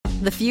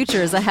The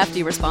future is a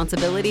hefty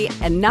responsibility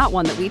and not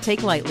one that we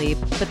take lightly,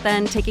 but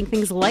then taking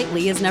things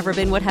lightly has never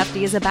been what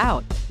Hefty is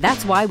about.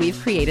 That's why we've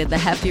created the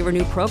Hefty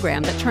Renew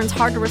program that turns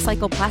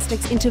hard-to-recycle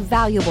plastics into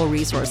valuable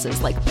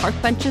resources like park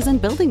benches and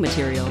building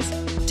materials.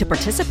 To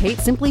participate,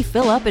 simply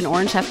fill up an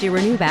orange Hefty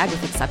Renew bag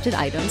with accepted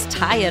items,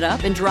 tie it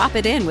up, and drop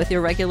it in with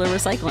your regular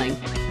recycling.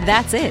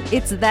 That's it.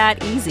 It's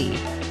that easy.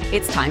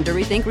 It's time to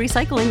rethink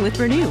recycling with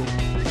Renew.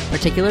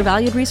 Particular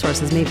valued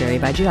resources may vary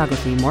by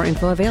geography. More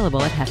info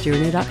available at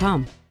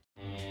heftyrenew.com.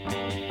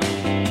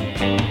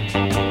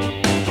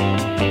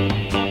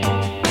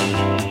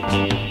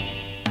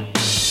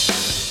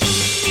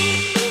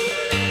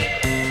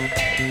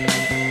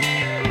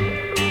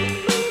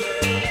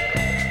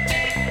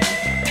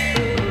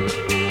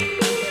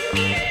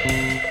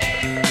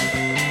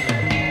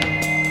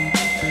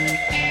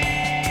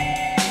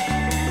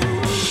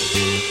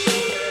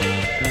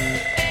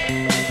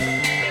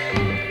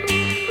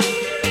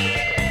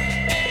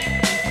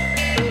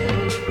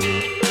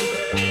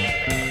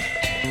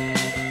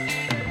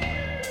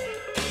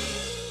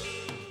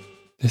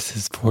 This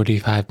is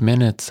 45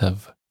 minutes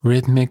of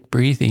rhythmic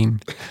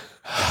breathing.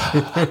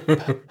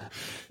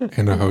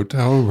 In a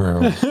hotel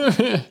room.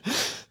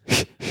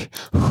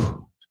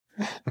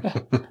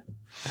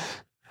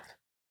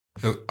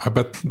 I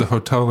bet the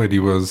hotel lady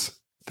was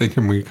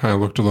thinking we kind of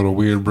looked a little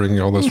weird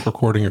bringing all this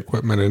recording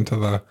equipment into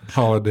the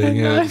Holiday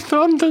Inn. I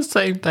thought the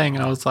same thing.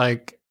 I was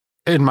like,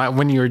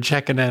 when you were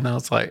checking in, I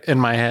was like, in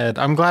my head,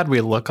 I'm glad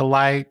we look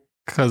alike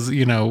because,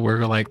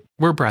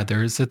 we're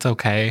brothers. It's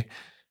okay.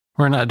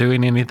 We're not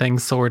doing anything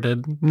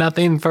sordid.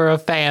 Nothing for a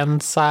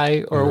fan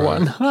site or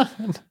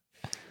whatnot.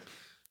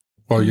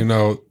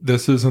 Well,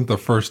 this isn't the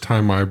first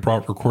time I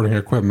brought recording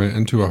equipment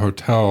into a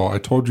hotel. I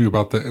told you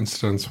about the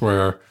instance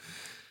where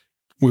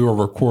we were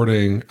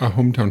recording a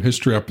Hometown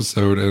History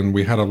episode and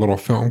we had a little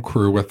film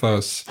crew with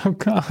us. Oh,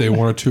 God. They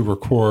wanted to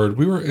record.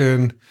 We were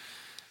in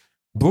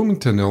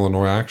Bloomington,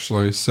 Illinois,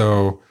 actually,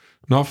 so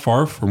not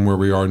far from where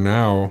we are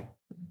now.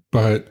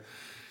 But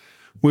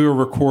we were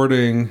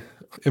recording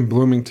in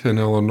Bloomington,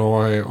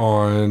 Illinois,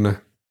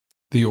 on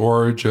the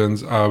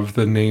origins of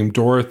the name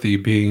Dorothy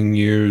being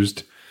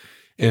used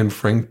in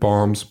Frank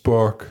Baum's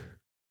book,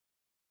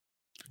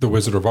 The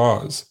Wizard of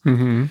Oz.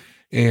 Mm-hmm.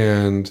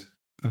 And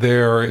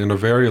there in a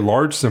very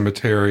large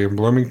cemetery in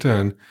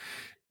Bloomington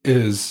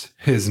is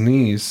his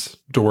niece,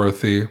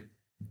 Dorothy.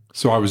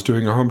 So I was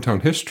doing a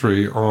hometown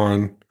history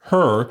on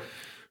her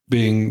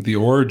being the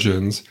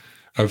origins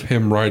of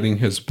him writing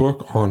his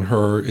book on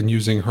her and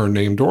using her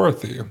name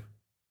Dorothy.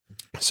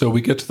 So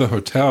we get to the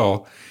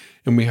hotel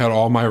and we had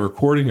all my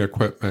recording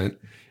equipment,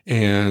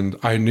 and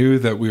I knew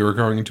that we were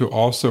going to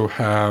also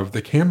have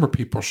the camera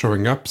people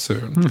showing up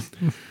soon.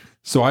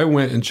 So I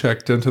went and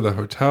checked into the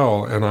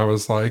hotel and I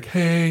was like,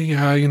 hey,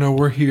 yeah,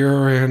 we're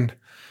here and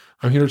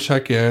I'm here to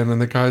check in.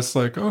 And the guy's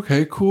like,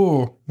 okay,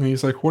 cool. And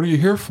he's like, what are you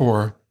here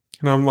for?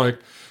 And I'm like,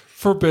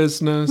 for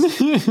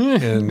business.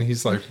 And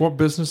he's like, what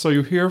business are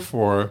you here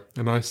for?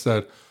 And I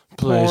said,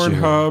 Pleasure.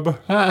 Pornhub.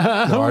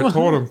 No, I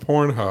told him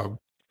Pornhub.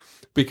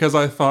 Because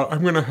I thought,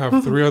 I'm going to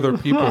have 3 other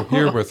people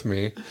here with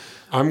me.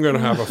 I'm going to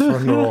have a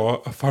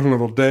fun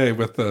little day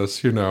with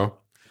this,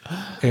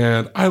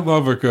 And I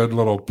love a good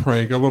little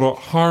prank, a little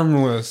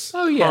harmless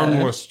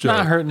joke.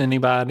 Not hurting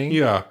anybody.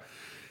 Yeah.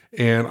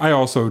 And I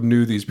also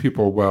knew these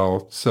people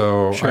well,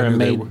 so Sure, I knew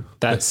made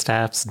that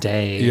staff's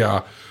day.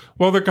 Yeah.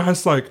 Well, the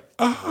guy's like,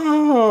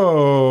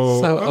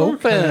 oh. So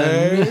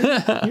okay.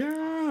 open.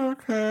 Yeah,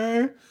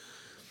 okay.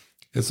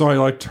 And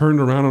so I turned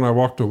around and I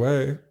walked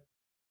away.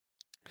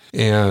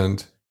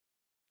 And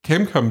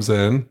Kim comes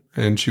in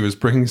and she was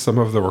bringing some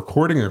of the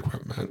recording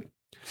equipment.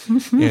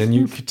 And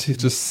you could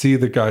just see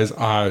the guy's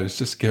eyes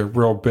just get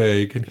real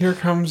big. And here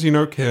comes,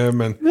 Kim.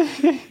 And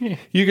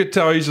you could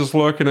tell he's just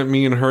looking at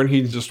me and her and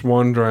he's just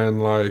wondering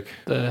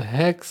the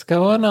heck's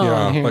going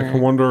on here? I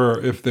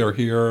wonder if they're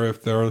here,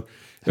 if they're...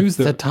 Who's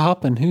the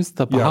top and who's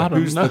the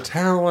bottom? Who's the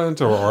talent,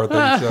 or are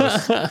they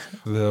just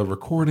the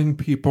recording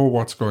people?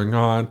 What's going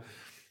on?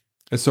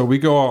 And so we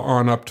go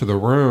on up to the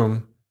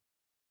room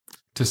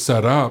to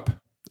set up,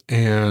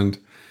 and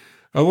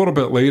a little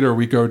bit later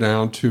we go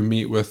down to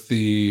meet with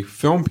the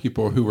film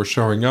people who were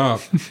showing up,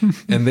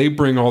 and they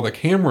bring all the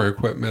camera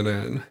equipment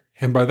in.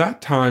 And by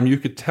that time, you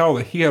could tell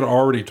that he had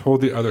already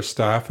told the other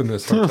staff in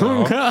this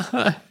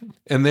hotel,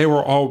 and they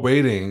were all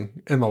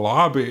waiting in the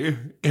lobby.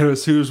 And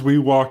as soon as we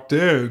walked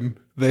in,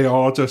 they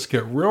all just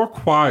get real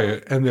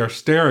quiet, and they're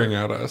staring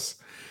at us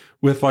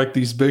with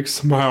these big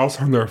smiles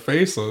on their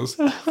faces.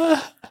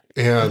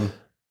 And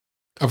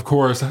of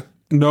course,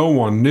 no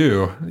one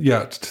knew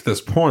yet to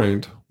this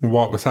point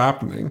what was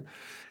happening.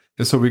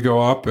 And so we go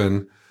up,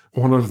 and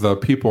one of the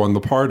people in the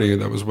party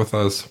that was with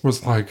us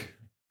was like,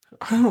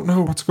 I don't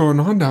know what's going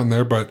on down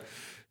there, but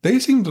they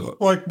seemed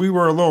like we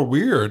were a little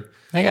weird.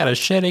 They got a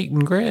shit-eating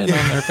grin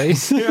on their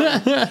face.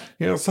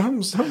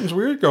 Something's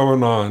weird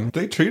going on.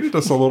 They treated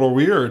us a little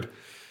weird.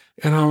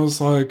 And I was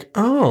like,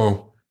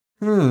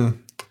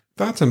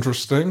 that's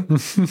interesting. And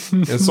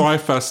so I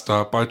fessed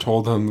up. I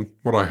told them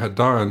what I had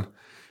done.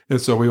 And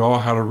so we all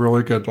had a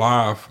really good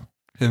laugh.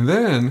 And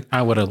then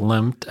I would have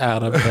limped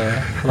out of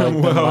the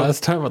the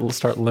last time. I'd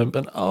start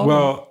limping. Oh,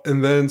 well,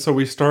 and then so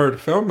we started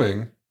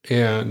filming,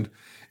 and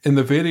in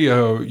the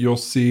video, you'll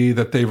see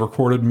that they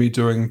recorded me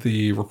doing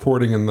the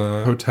recording in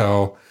the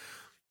hotel,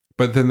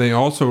 but then they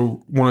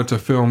also wanted to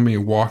film me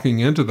walking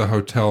into the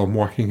hotel and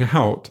walking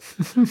out.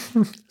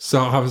 So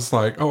I was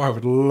like, oh, I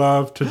would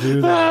love to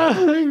do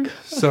that.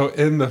 So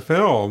in the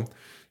film,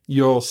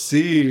 you'll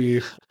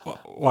see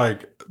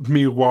like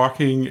me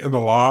walking in the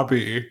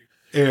lobby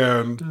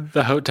and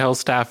the hotel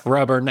staff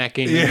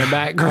rubbernecking in the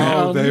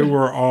background. Oh, they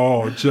were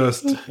all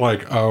just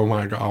like, oh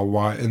my God,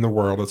 what in the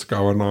world is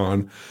going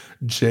on?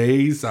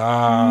 Jesus.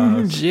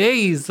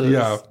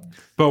 Yeah.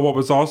 But what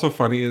was also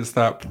funny is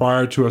that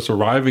prior to us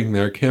arriving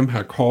there, Kim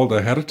had called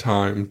ahead of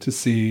time to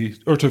see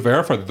or to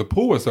verify that the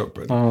pool was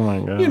open. Oh my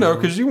God. You know,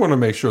 because you want to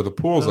make sure the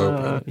pool's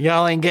open.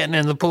 Y'all ain't getting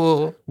in the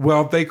pool.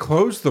 Well, they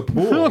closed the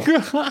pool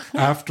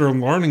after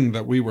learning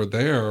that we were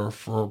there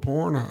for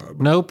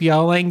Pornhub. Nope,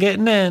 y'all ain't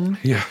getting in.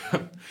 Yeah.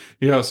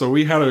 Yeah, so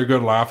we had a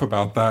good laugh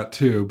about that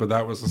too, but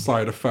that was a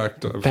side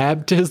effect of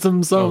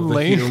baptisms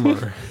only. Of the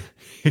humor.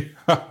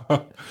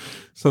 Yeah.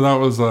 So that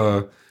was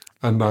a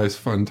nice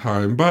fun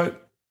time. But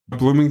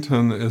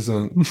Bloomington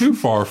isn't too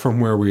far from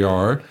where we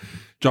are.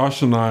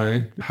 Josh and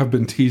I have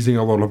been teasing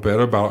a little bit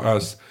about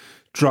us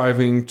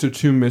driving to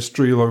 2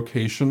 mystery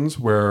locations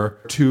where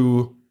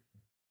 2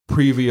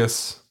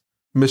 previous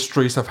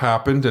mysteries have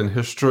happened in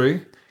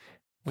history.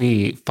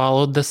 We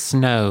followed the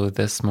snow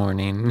this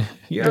morning.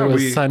 Yeah, there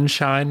was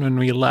sunshine when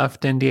we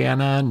left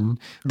Indiana, and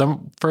the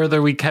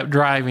further we kept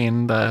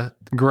driving, the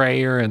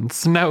grayer and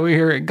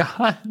snowier it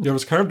got. It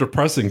was kind of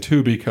depressing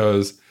too,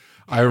 because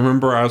I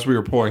remember as we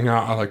were pulling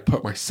out, I like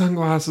put my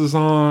sunglasses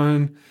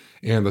on,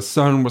 and the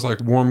sun was like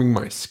warming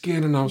my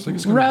skin, and I was like,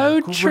 "It's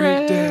gonna be a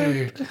great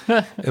day."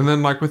 And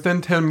then, like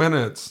within 10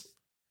 minutes,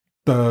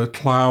 the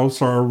clouds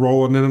started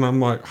rolling in, and I'm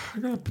like, "I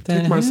gotta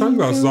take my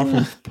sunglasses off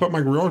and put my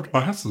real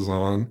glasses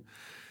on."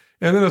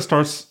 And then it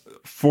starts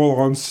full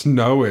on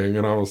snowing,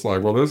 and I was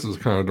like, "Well, this is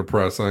kind of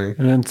depressing."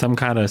 And then some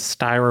kind of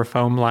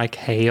styrofoam like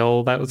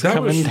hail that was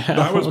coming down.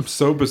 That was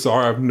so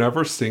bizarre. I've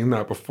never seen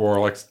that before.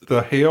 Like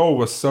the hail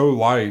was so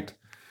light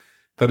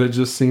that it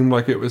just seemed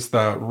like it was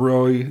that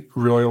really,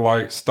 really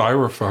light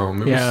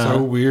styrofoam. It was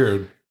so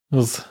weird.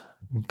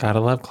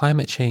 Gotta love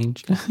climate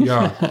change.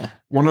 Yeah.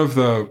 One of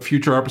the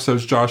future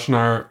episodes Josh and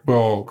I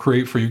will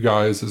create for you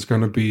guys is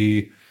going to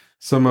be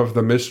some of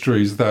the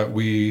mysteries that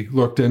we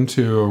looked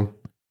into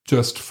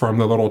just from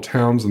the little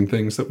towns and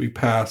things that we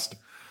passed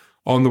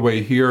on the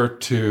way here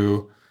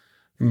to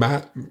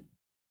Mattoon.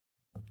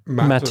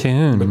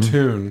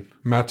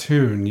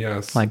 Mattoon,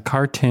 yes. Like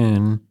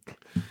cartoon.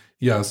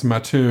 Yes,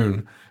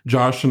 Mattoon.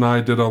 Josh and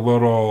I did a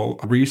little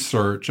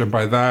research, and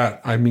by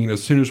that, I mean,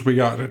 as soon as we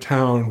got to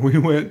town, we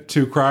went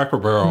to Cracker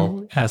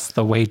Barrel. Asked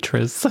the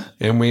waitress.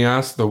 And we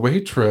asked the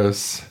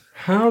waitress,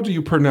 how do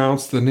you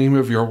pronounce the name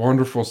of your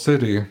wonderful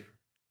city?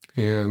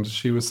 And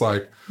she was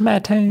like,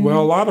 Mattoon. Well,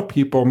 a lot of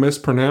people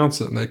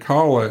mispronounce it, and they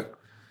call it,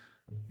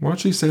 what'd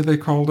she say they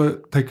called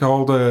it? They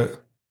called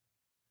it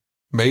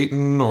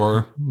Mattoon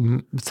or...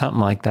 something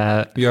like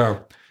that. Yeah.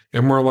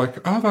 And we're like,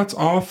 oh, that's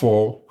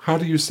awful. How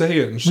do you say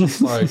it? And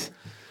she's like...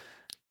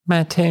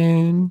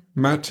 Mattoon.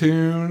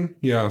 Mattoon.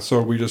 Yeah,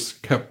 so we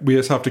just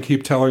have to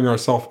keep telling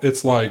ourselves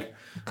it's like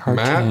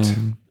cartoon. Matt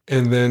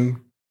and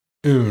then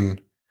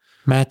oon.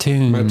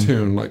 Mattoon.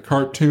 Mattoon, like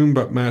cartoon,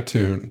 but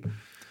Mattoon.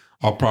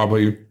 I'll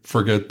probably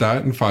forget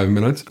that in 5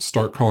 minutes,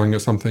 start calling it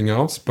something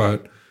else,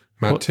 but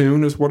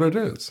Mattoon is what it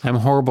is. I'm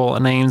horrible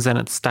at names, and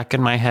it's stuck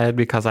in my head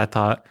because I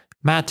thought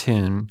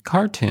Mattoon,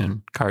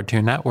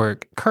 Cartoon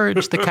Network,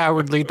 Courage the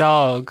Cowardly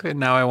Dog, and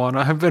now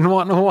I've been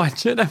wanting to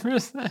watch it ever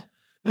since.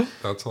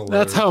 That's hilarious.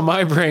 That's how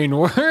my brain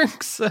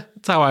works.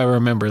 That's how I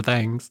remember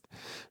things.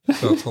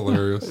 That's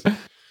hilarious.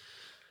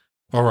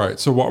 All right.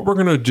 So what we're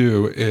going to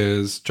do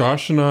is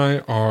Josh and I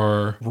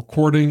are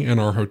recording in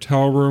our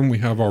hotel room. We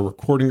have our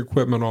recording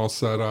equipment all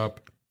set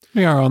up.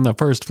 We are on the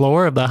first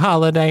floor of the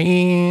Holiday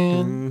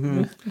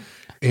Inn. Mm-hmm.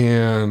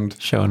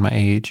 And showing my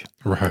age.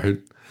 Right.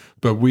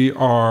 But we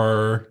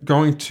are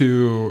going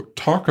to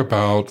talk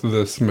about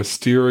this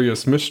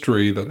mysterious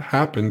mystery that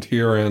happened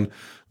here in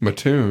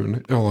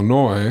Mattoon,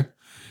 Illinois.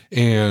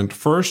 And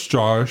first,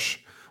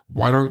 Josh,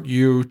 why don't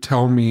you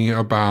tell me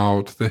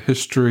about the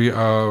history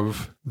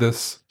of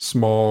this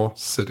small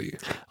city?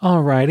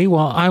 All righty.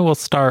 Well, I will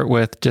start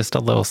with just a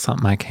little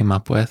something I came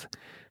up with.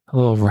 A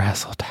little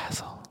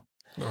razzle-dazzle.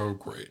 Oh,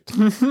 great.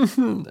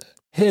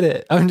 Hit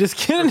it. I'm just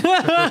kidding.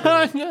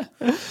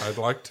 I'd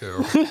like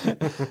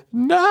to.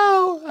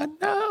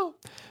 No.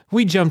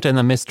 We jumped in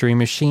the mystery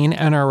machine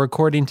and are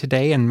recording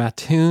today in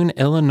Mattoon,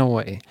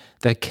 Illinois.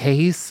 The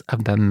case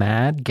of the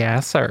Mad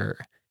Gasser.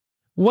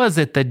 Was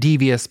it the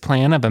devious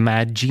plan of a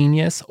mad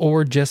genius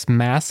or just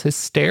mass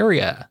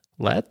hysteria?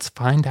 Let's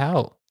find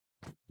out.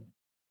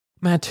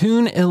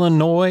 Mattoon,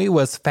 Illinois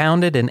was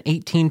founded in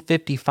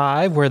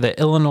 1855 where the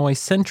Illinois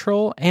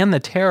Central and the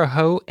Terre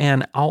Haute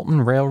and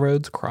Alton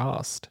Railroads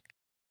crossed.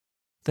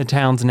 The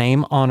town's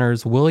name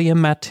honors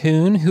William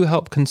Mattoon, who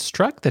helped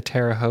construct the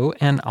Terre Haute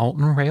and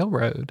Alton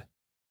Railroad.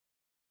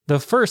 The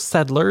first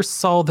settlers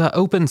saw the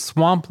open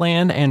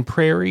swampland and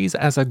prairies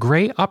as a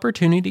great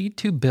opportunity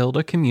to build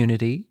a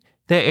community.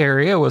 The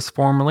area was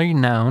formerly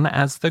known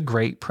as the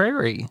Great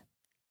Prairie.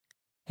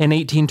 In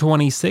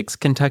 1826,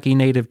 Kentucky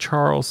native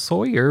Charles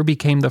Sawyer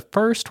became the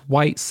first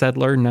white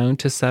settler known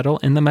to settle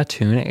in the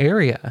Mattoon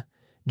area,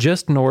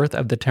 just north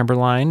of the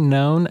timberline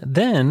known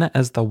then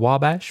as the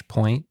Wabash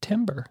Point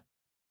Timber.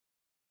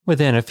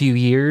 Within a few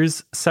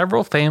years,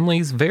 several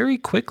families very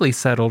quickly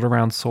settled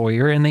around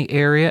Sawyer in the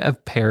area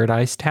of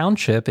Paradise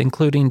Township,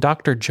 including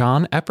Dr.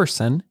 John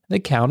Epperson, the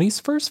county's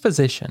first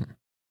physician.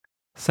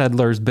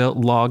 Settlers built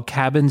log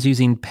cabins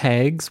using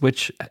pegs,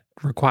 which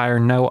require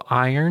no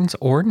irons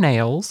or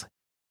nails,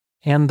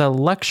 and the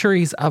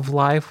luxuries of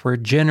life were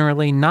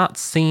generally not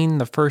seen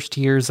the first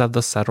years of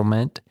the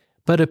settlement,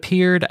 but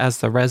appeared as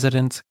the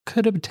residents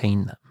could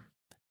obtain them.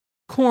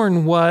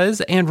 Corn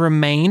was and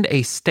remained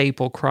a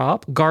staple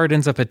crop.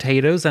 Gardens of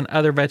potatoes and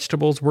other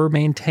vegetables were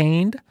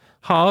maintained.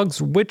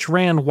 Hogs, which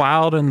ran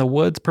wild in the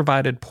woods,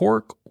 provided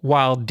pork.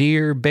 Wild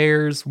deer,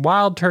 bears,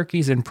 wild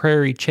turkeys, and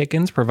prairie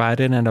chickens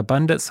provided an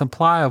abundant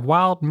supply of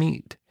wild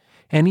meat.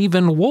 And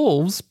even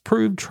wolves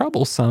proved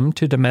troublesome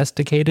to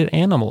domesticated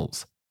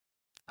animals.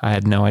 I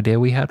had no idea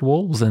we had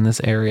wolves in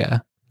this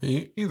area.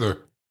 Me either.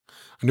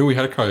 I knew we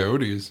had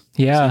coyotes.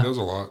 Yeah. See those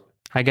a lot.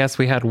 I guess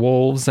we had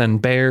wolves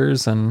and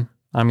bears, and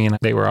I mean,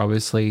 they were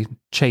obviously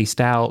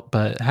chased out,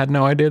 but had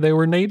no idea they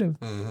were native.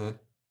 Mm-hmm.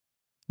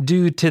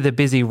 Due to the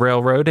busy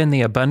railroad and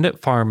the abundant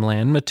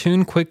farmland,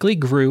 Mattoon quickly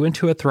grew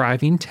into a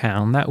thriving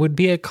town that would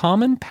be a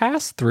common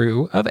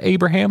pass-through of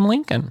Abraham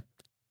Lincoln.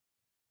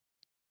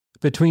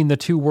 Between the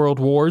two world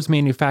wars,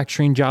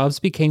 manufacturing jobs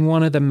became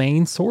one of the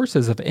main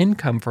sources of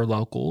income for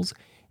locals,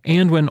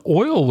 and when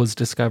oil was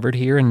discovered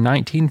here in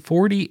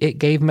 1940, it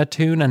gave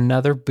Mattoon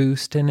another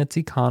boost in its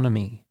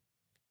economy.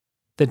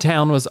 The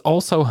town was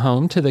also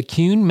home to the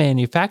Kuhn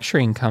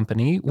Manufacturing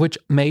Company, which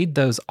made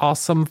those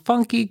awesome,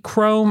 funky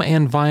chrome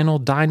and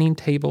vinyl dining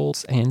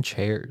tables and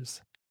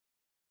chairs.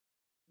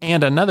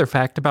 And another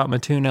fact about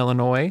Mattoon,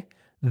 Illinois,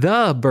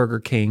 the Burger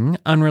King,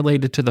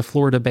 unrelated to the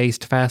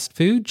Florida-based fast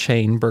food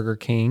chain Burger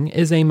King,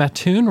 is a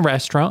Mattoon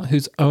restaurant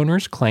whose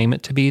owners claim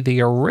it to be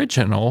the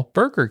original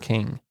Burger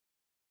King.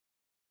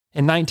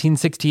 In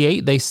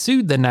 1968, they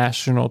sued the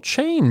national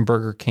chain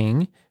Burger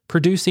King,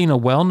 producing a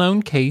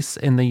well-known case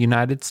in the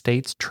United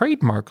States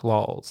trademark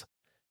laws.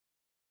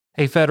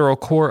 A federal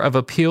court of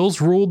appeals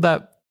ruled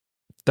that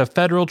the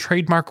federal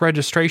trademark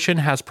registration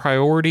has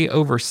priority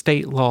over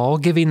state law,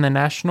 giving the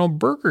national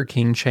Burger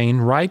King chain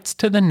rights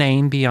to the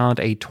name beyond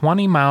a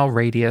 20-mile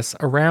radius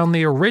around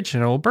the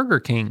original Burger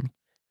King.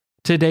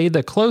 Today,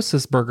 the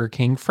closest Burger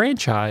King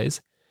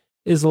franchise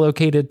is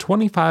located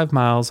 25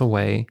 miles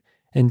away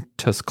in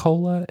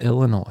Tuscola,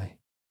 Illinois.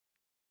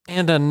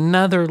 And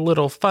another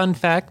little fun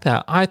fact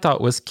that I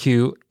thought was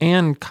cute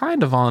and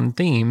kind of on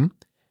theme,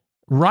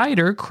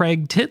 writer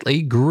Craig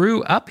Titley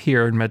grew up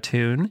here in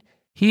Mattoon.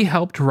 He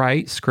helped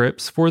write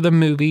scripts for the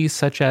movies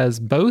such as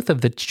both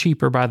of the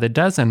Cheaper by the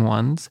Dozen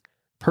ones,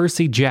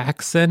 Percy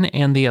Jackson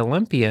and the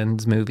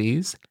Olympians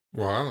movies.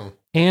 Wow.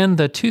 And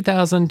the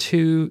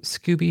 2002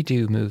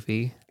 Scooby-Doo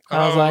movie.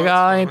 I was like,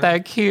 oh, ain't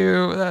that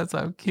cute? That's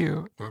so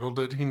cute. Little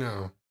did he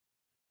know.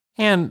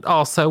 And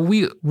also,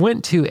 we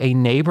went to a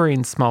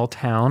neighboring small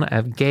town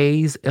of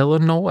Gaze,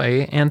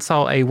 Illinois, and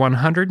saw a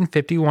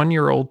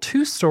 151-year-old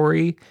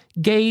two-story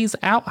Gaze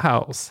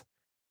outhouse.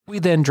 We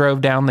then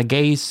drove down the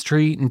Gaze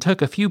Street and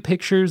took a few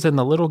pictures in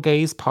the Little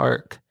Gaze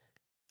Park.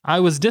 I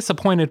was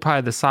disappointed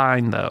by the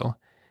sign, though.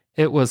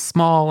 It was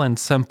small and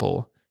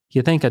simple.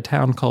 You'd think a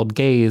town called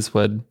Gaze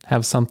would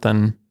have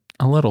something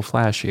a little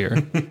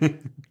flashier.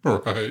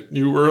 Right.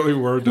 You really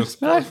were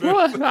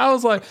disappointed. I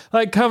was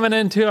like coming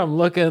into, I'm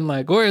looking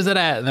like, where is it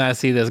at? And I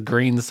see this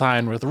green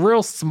sign with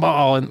real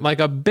small and like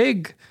a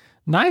big,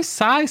 nice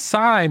size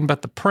sign,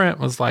 but the print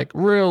was like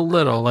real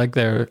little, like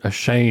they're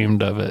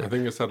ashamed of it. I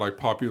think it said like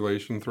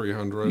population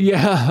 300.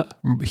 Yeah,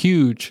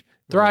 huge,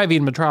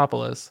 thriving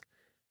metropolis.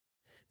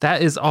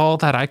 That is all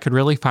that I could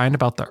really find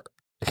about the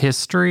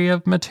history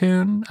of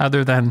Mattoon,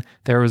 other than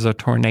there was a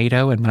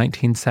tornado in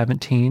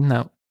 1917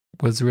 that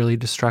was really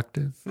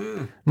destructive.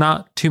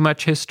 Not too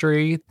much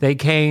history. They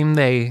came,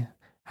 they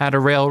had a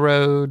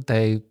railroad,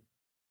 they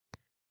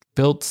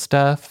built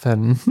stuff,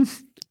 and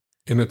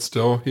it's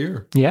still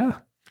here. Yeah.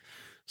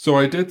 So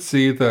I did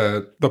see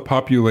that the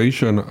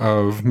population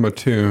of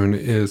Mattoon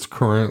is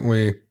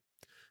currently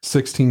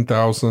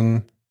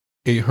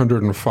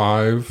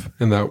 16,805,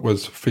 and that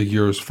was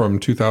figures from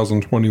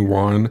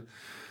 2021.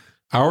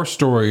 Our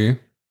story,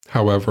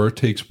 however,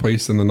 takes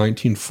place in the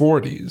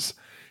 1940s,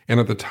 and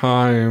at the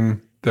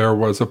time, there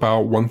was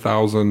about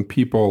 1,000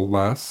 people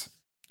less.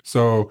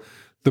 So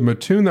the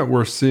Mattoon that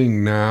we're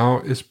seeing now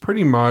is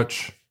pretty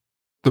much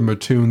the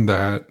Mattoon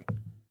that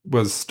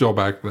was still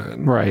back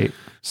then. Right.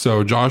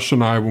 So Josh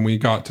and I, when we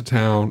got to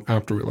town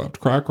after we left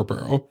Cracker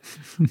Barrel,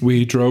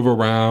 we drove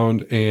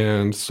around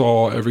and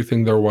saw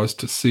everything there was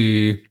to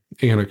see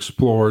and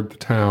explored the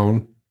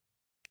town.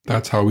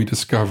 That's how we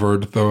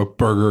discovered the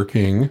Burger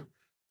King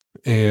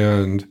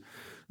and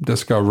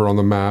discovered on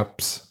the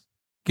maps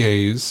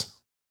gaze.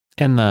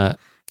 And the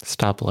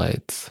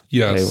stoplights.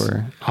 Yes. They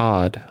were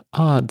odd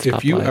stoplights.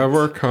 If you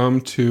ever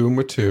come to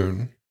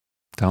Mattoon,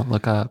 don't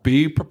look up.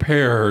 Be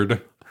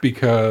prepared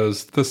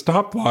because the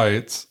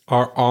stoplights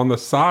are on the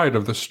side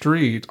of the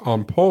street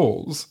on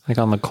poles. Like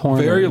on the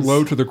corners. Very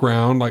low to the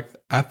ground, like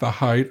at the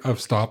height of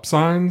stop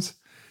signs.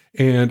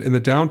 And in the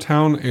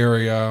downtown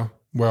area,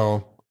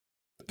 well,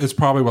 it's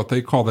probably what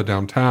they call the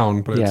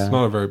downtown, but it's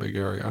not a very big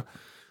area.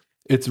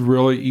 It's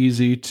really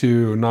easy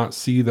to not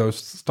see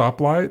those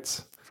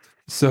stoplights.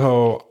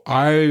 So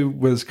I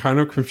was kind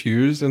of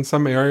confused in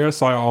some areas,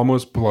 so I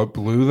almost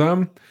blew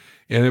them.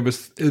 And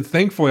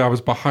thankfully I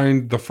was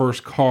behind the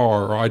first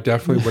car, or I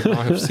definitely would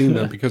not have seen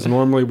them, because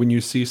normally when you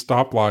see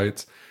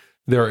stoplights,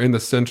 they're in the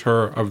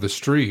center of the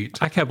street.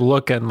 I kept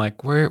looking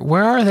like, where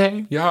are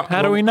they? Yeah.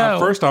 How do we know? At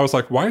first I was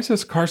like, why is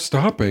this car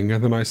stopping?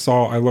 And then I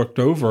looked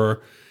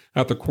over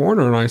at the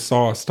corner and I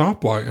saw a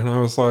stoplight, and I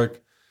was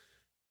like,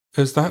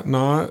 is that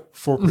not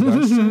for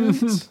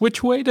pedestrians?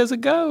 Which way does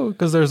it go?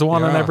 Because there's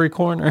one on every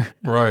corner.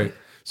 Right.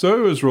 So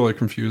it was really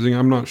confusing.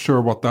 I'm not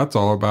sure what that's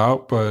all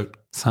about, but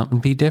something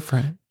be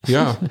different.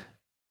 Yeah.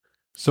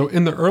 So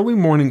in the early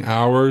morning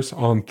hours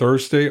on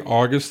Thursday,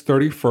 August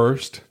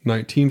 31st,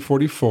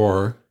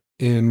 1944,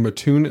 in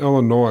Mattoon,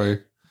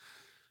 Illinois,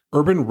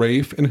 Urban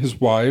Rafe and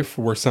his wife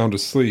were sound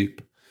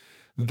asleep.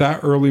 That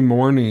early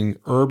morning,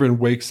 Urban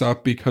wakes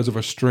up because of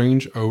a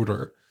strange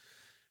odor.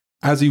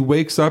 As he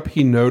wakes up,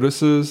 he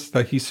notices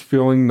that he's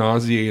feeling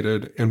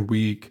nauseated and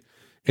weak,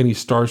 and he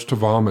starts to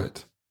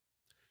vomit.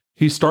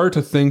 He started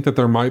to think that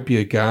there might be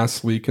a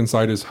gas leak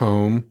inside his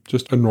home,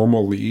 just a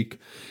normal leak.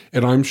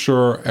 And I'm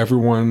sure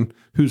everyone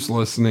who's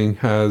listening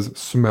has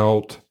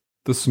smelt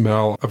the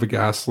smell of a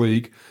gas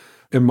leak.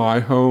 In my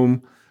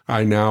home,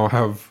 I now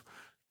have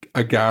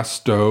a gas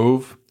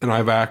stove, and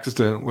I've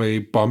accidentally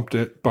bumped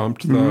the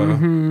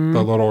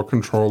little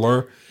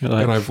controller,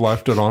 and I've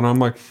left it on. I'm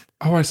like,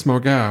 oh, I smell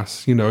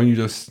gas, and you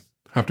just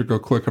have to go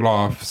click it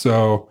off.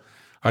 So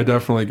I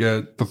definitely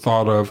get the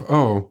thought of,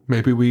 oh,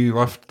 maybe we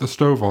left the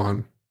stove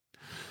on.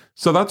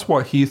 So that's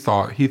what he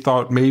thought. He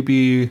thought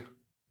maybe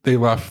they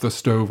left the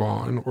stove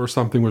on or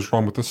something was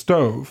wrong with the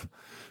stove.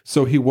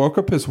 So he woke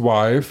up his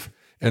wife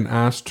and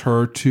asked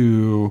her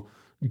to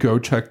go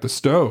check the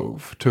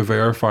stove to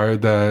verify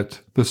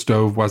that the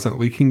stove wasn't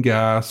leaking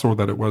gas or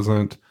that it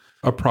wasn't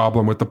a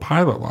problem with the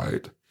pilot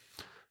light.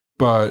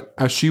 But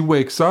as she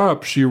wakes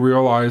up, she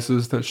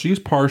realizes that she's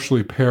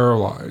partially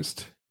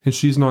paralyzed and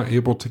she's not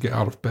able to get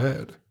out of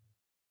bed.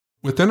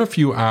 Within a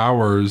few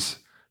hours,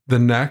 the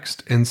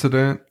next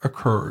incident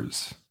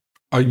occurs.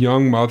 A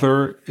young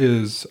mother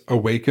is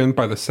awakened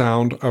by the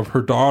sound of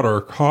her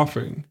daughter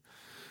coughing.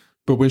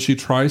 But when she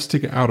tries to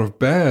get out of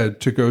bed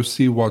to go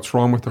see what's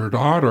wrong with her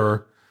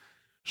daughter,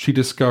 she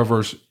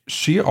discovers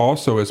she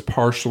also is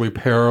partially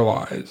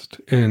paralyzed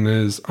and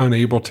is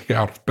unable to get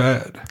out of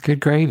bed. Good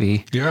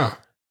gravy. Yeah.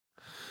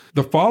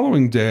 The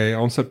following day,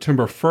 on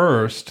September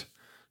 1st,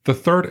 the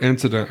third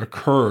incident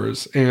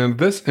occurs, and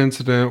this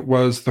incident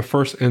was the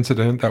first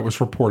incident that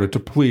was reported to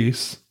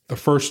police. The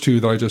first two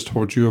that I just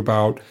told you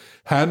about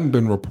hadn't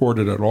been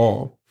reported at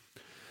all.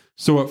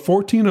 So at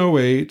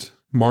 1408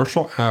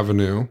 Marshall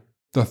Avenue,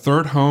 the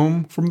third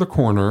home from the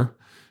corner,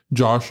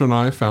 Josh and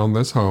I found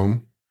this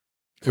home,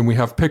 and we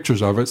have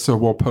pictures of it, so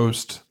we'll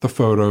post the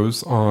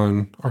photos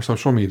on our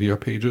social media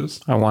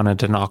pages. I wanted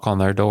to knock on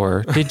their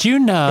door. Did you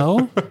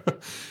know?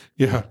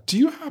 Yeah. Do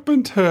you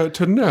happen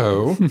to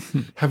know?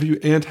 Have you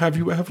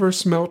ever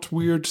smelt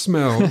weird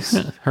smells?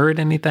 Heard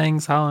anything?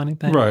 Saw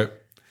anything? Right.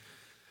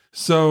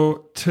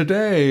 So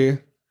today,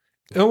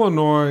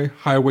 Illinois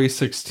Highway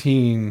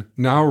 16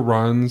 now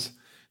runs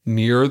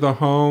near the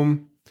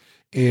home.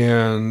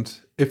 And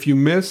if you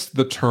miss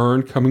the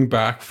turn coming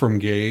back from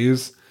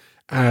Gaze,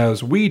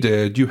 as we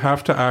did, you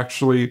have to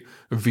actually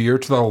veer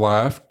to the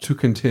left to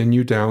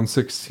continue down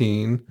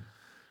 16.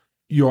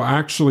 You'll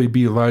actually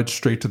be led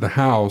straight to the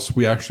house.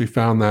 We actually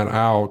found that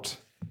out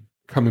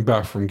coming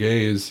back from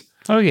Gaze.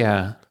 Oh,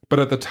 yeah. But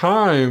at the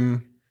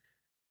time,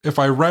 if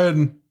I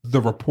read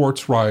the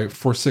reports right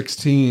for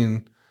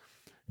 16,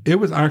 it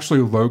was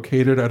actually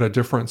located at a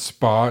different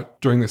spot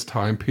during this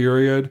time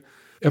period.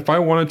 If I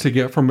wanted to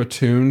get from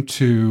Mattoon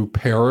to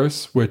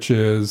Paris, which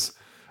is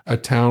a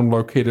town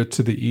located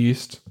to the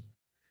east,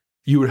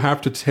 you would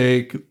have to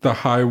take the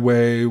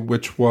highway,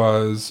 which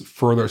was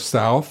further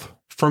south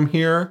from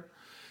here.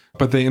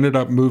 But they ended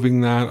up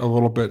moving that a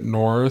little bit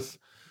north.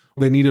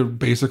 They needed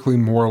basically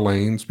more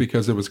lanes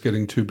because it was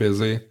getting too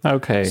busy.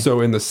 Okay.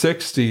 So in the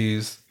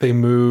 60s, they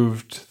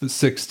moved the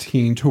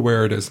 16 to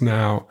where it is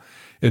now.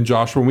 And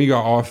Josh, when we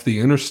got off the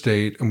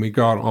interstate and we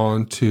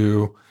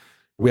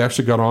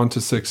actually got on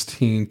to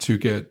 16 to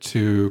get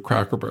to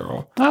Cracker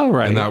Barrel. Oh,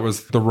 right. And that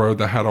was the road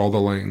that had all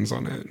the lanes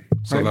on it.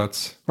 So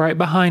that's right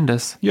behind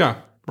us. Yeah,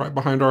 right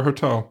behind our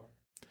hotel.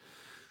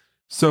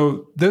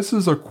 So this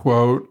is a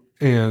quote,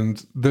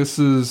 and this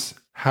is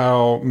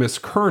how Miss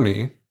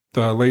Kearney,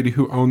 the lady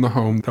who owned the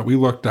home that we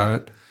looked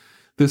at,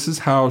 this is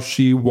how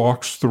she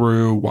walks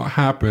through what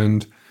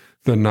happened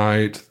the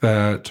night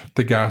that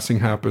the gassing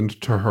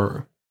happened to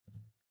her.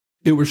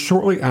 It was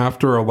shortly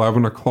after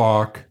 11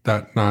 o'clock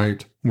that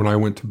night when I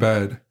went to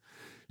bed,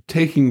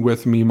 taking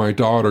with me my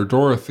daughter,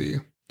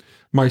 Dorothy.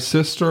 My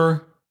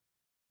sister,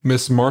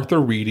 Miss Martha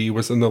Reedy,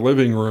 was in the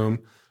living room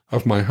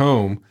of my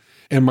home,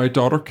 and my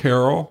daughter,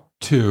 Carol,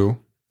 2,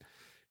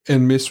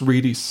 and Miss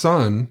Reedy's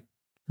son,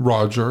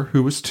 Roger,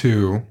 who was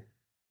 2,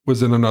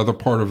 was in another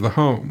part of the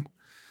home.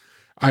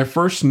 I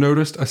first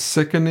noticed a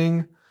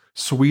sickening,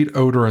 sweet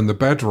odor in the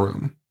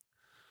bedroom,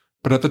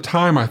 but at the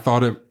time I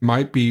thought it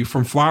might be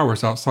from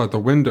flowers outside the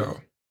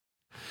window.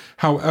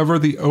 However,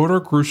 the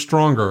odor grew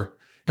stronger,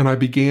 and I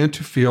began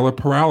to feel a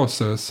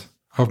paralysis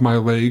of my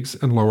legs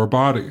and lower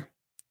body.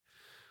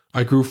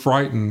 I grew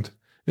frightened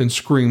and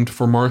screamed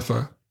for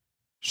Martha.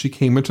 She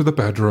came into the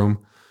bedroom,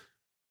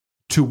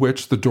 to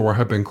which the door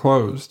had been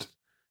closed,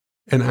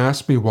 and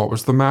asked me what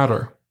was the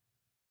matter.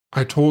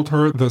 I told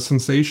her the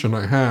sensation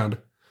I had,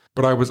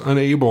 but I was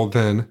unable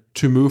then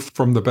to move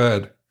from the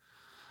bed.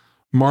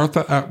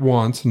 Martha at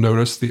once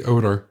noticed the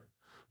odor,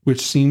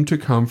 which seemed to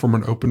come from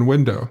an open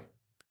window.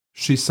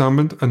 She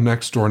summoned a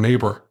next-door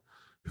neighbor,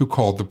 who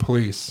called the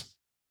police.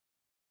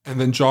 And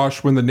then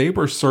Josh, when the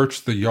neighbor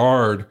searched the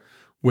yard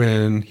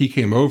when he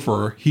came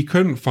over, he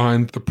couldn't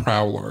find the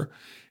prowler.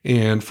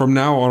 And from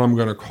now on, I'm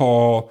going to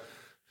call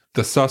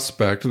the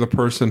suspect, the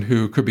person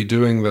who could be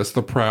doing this,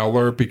 the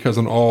prowler, because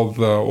in all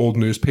the old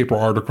newspaper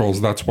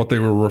articles, that's what they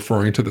were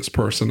referring to this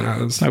person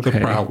as, the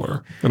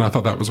prowler. And I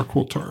thought that was a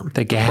cool term.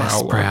 The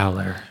gas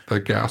prowler. The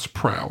gas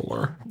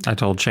prowler. I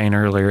told Shane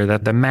earlier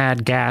that the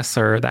Mad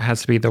Gasser, that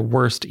has to be the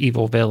worst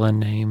evil villain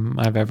name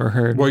I've ever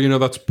heard. Well, you know,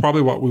 that's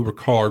probably what we would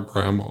call our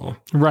grandma.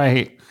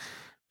 Right.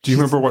 Do you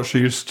remember what she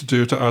used to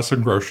do to us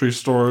in grocery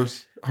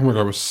stores? Oh my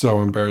God, it was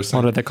so embarrassing.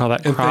 What did they call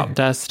that? Crop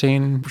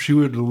dusting? She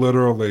would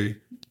literally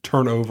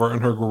turn over in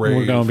her grave.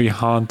 We're going to be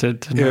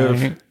haunted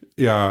tonight.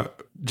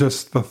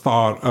 Just the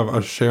thought of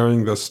us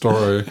sharing this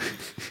story.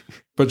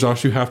 But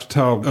Josh, you have to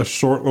tell a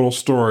short little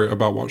story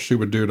about what she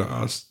would do to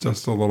us.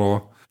 Just a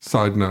little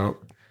side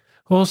note.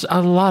 Well,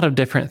 a lot of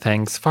different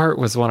things. Fart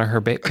was one of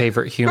her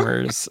favorite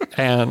humors.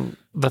 And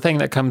the thing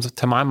that comes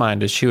to my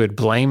mind is she would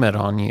blame it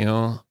on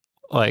you.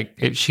 Like,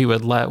 if she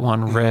would let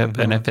one rip,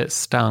 and if it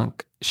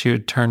stunk, she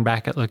would turn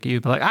back and look at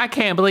you, be like, I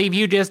can't believe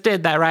you just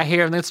did that right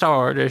here in the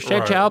store. Just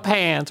shit your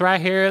pants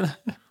right here.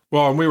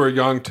 Well, and we were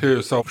young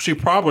too, so she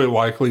probably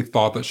likely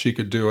thought that she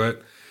could do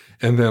it,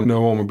 and then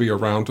no one would be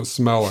around to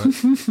smell it.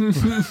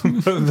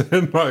 But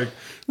then, like,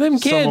 them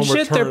kids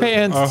shit their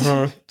pants.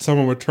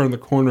 Someone would turn the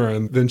corner,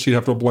 and then she'd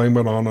have to blame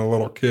it on a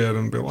little kid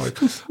and be like,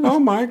 oh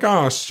my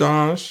gosh,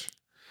 Josh.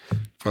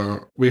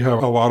 We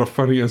have a lot of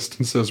funny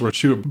instances where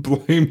she would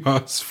blame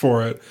us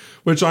for it,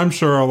 which I'm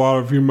sure a lot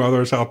of you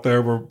mothers out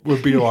there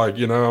would be like,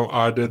 you know,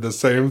 I did the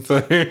same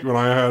thing when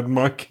I had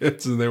my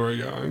kids and they were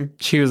young.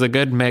 She was a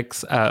good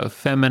mix of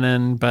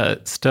feminine,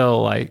 but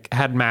still like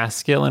had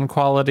masculine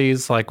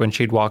qualities. Like when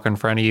she'd walk in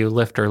front of you,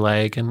 lift her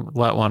leg and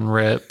let one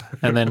rip.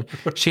 And then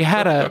she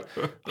had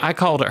I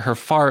called it her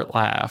fart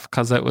laugh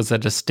because it was a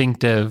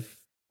distinctive,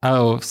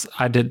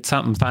 I did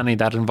something funny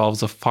that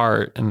involves a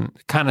fart, and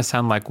kind of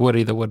sound like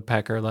Woody the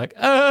Woodpecker, like,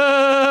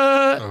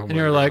 and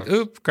you're like,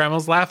 oop,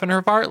 Grandma's laughing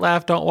her fart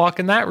laugh. Don't walk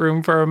in that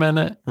room for a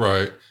minute.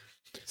 Right.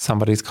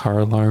 Somebody's car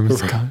alarm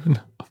is going.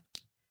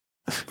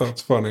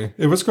 That's funny.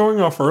 It was going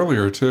off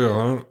earlier,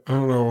 too. I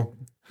don't know.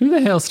 Who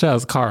the hell still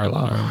has car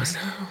alarms?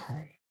 I know.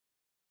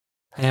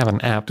 I have an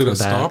app for that. Did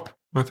it stop?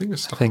 I think it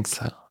stopped. I think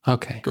so.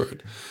 Okay.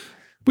 Good.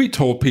 We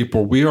told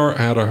people we are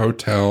at a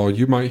hotel.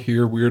 You might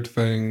hear weird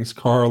things.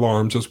 Car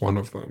alarms is one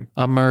of them.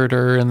 A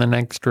murder in the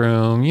next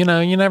room. You know,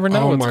 you never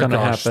know what's going to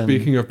happen.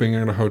 Speaking of being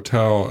in a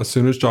hotel, as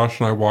soon as Josh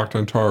and I walked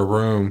into our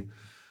room,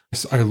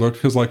 I looked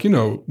because, like, you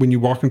know, when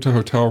you walk into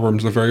hotel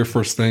rooms, the very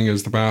first thing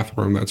is the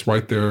bathroom. That's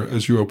right there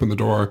as you open the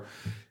door.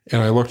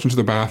 And I looked into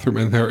the bathroom,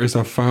 and there is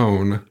a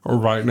phone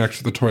right next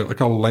to the toilet, like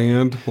a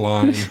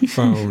landline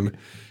phone.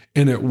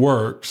 And it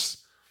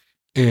works.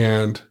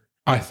 And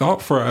I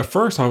thought at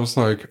first I was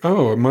like,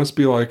 oh, it must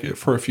be like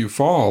for if you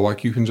fall,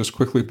 like you can just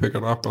quickly pick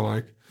it up and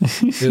like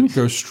it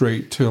goes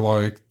straight to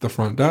like the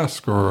front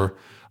desk or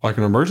like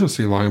an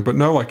emergency line. But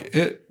no, like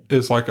it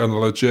is like a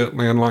legit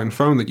landline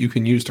phone that you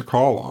can use to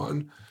call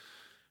on.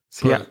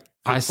 So yeah,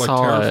 I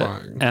saw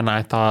it and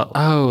I thought,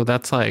 oh,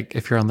 that's like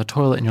if you're on the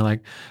toilet and you're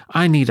like,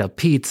 I need a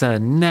pizza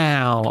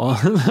now.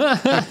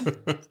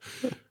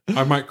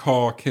 I might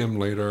call Kim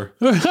later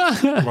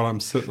while I'm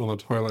sitting on the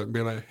toilet and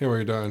be like, hey, what are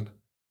you doing?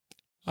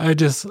 I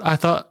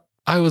thought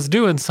I was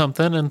doing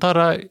something and thought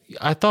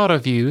I thought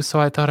of you,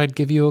 so I thought I'd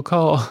give you a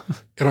call.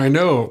 And I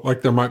know,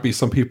 like, there might be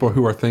some people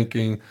who are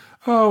thinking,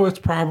 oh, it's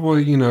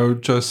probably, you know,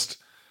 just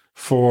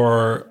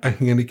for a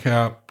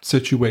handicap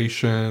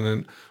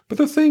situation. But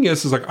the thing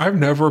is like, I've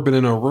never been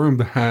in a room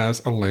that has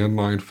a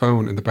landline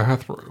phone in the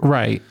bathroom.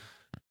 Right.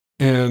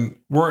 And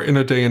we're in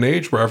a day and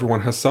age where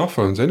everyone has cell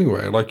phones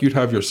anyway. Like, you'd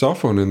have your cell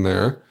phone in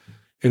there,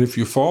 and if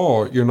you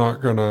fall, you're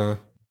not gonna.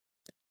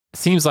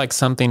 Seems like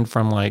something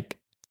from like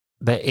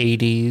the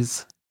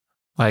 80s.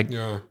 Like,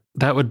 yeah.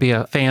 That would be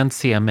a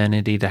fancy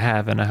amenity to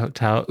have in a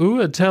hotel.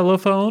 Ooh, a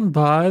telephone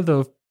by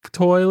the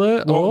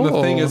toilet. Well,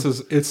 the thing is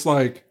it's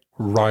like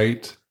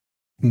right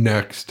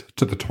next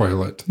to the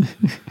toilet.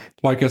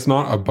 Like, it's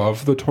not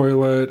above the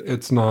toilet.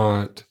 It's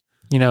not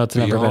It's never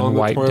been beyond the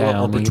wiped toilet or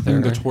down between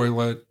either. the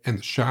toilet and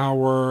the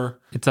shower.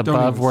 It's Don't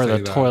above even where say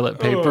the that. toilet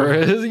paper Ugh.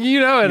 is. It ain't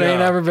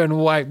Yeah. ever been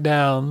wiped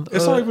down.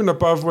 It's not even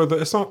above where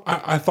it's not.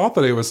 I thought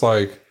that it was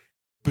like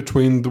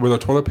between where the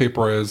toilet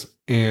paper is,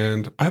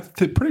 and I'm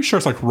pretty sure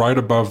it's like right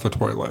above the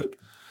toilet,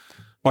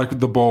 like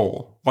the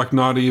bowl, like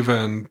not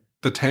even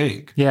the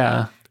tank.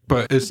 Yeah.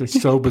 But it's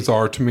just so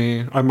bizarre to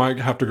me. I might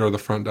have to go to the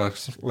front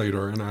desk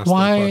later and ask them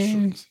Why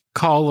questions.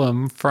 call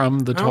them from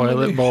the How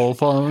toilet many- bowl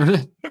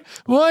phone?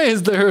 Why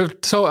is there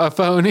a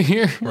phone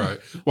here? Right.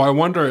 Well, I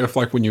wonder if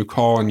like when you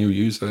call and you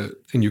use it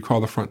and you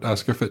call the front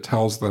desk, if it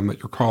tells them that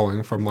you're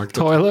calling from like the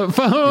Toilet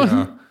phone?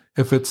 Yeah.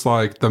 If it's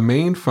like the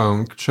main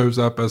phone shows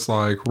up as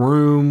like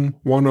room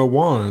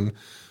 101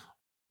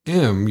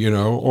 M,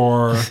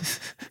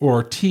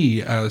 or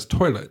T as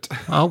toilet.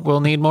 Oh, we'll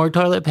need more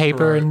toilet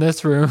paper in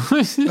this room.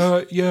 We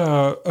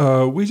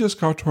just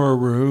got to our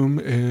room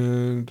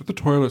and the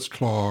toilet's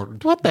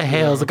clogged. What the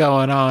hell's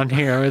going on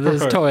here with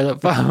this Right.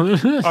 toilet phone?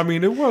 I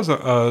mean, it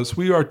wasn't us.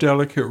 We are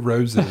delicate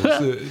roses.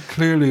 It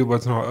clearly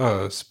was not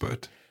us,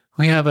 but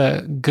We have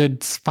a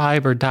good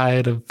fiber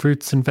diet of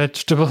fruits and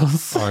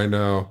vegetables. I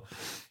know.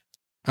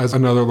 As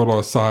another little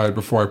aside,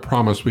 before I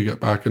promise we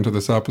get back into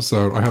this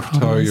episode, I have to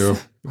tell you,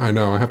 I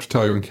have to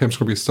tell you, and Kim's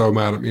going to be so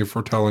mad at me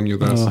for telling you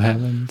this. Oh,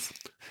 heavens.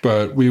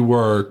 But we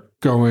were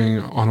going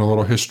on a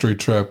little history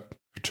trip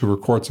to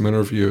record some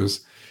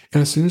interviews.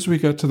 And as soon as we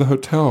get to the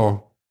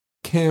hotel,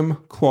 Kim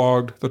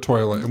clogged the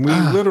toilet. And we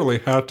literally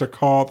had to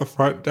call the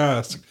front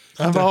desk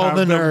Of to all have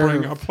the them nerve.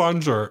 bring a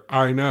plunger.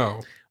 I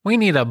know. We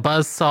need a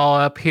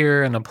buzzsaw up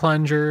here and a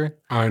plunger.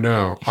 I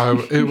know.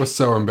 It was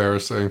so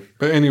embarrassing.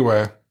 But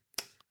anyway,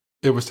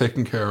 it was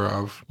taken care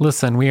of.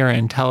 Listen, we are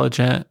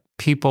intelligent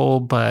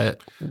people,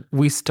 but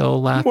we still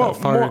laugh at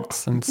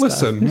farts and stuff.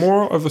 Listen,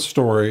 moral of the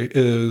story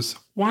is,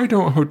 why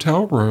don't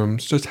hotel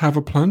rooms just have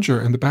a plunger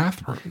in the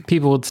bathroom?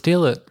 People would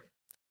steal it.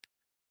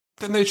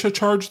 Then they should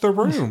charge the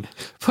room.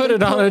 Put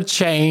it on a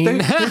chain. They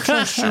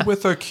trust you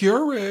with a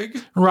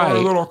Keurig or Right. a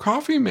little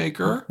coffee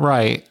maker.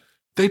 Right.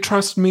 They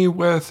trust me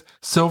with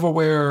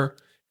silverware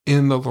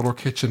in the little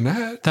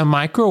kitchenette. The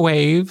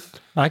microwave.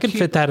 I could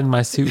fit that in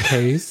my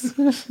suitcase.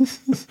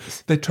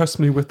 They trust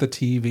me with the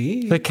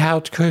TV. The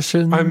couch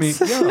cushions. I mean,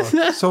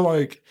 yeah. So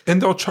like,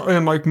 and they'll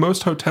and like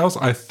most hotels,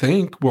 I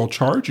think, will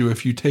charge you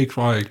if you take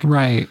like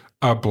Right.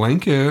 a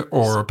blanket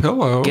or a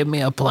pillow. Give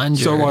me a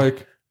plunger. So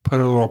like, put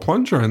a little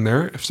plunger in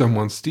there. If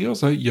someone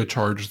steals it, you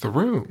charge the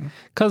room.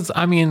 Because,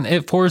 I mean,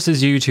 it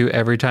forces you to,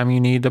 every time you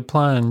need to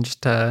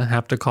plunge, to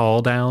have to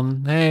call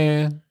down,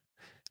 hey,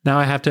 now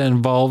I have to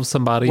involve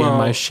somebody in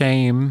my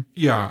shame.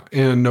 Yeah,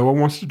 and no one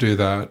wants to do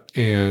that,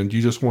 and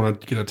you just want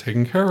to get it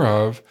taken care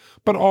of.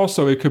 But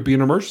also, it could be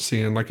an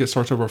emergency, and like it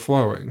starts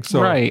overflowing. So,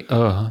 Right.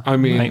 Ugh, I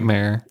mean,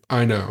 nightmare.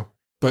 I know.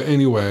 But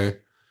anyway,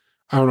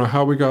 I don't know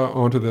how we got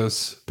onto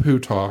this poo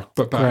talk,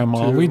 but back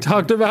Grandma. to We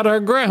talked about our I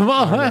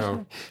grandma.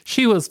 know.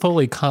 She was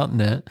fully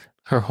continent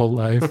her whole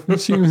life.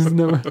 She was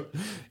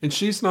And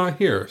she's not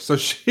here, so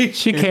she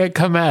can't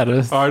come at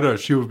us. I know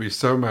she would be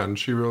so mad, and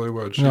she really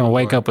would. She No, would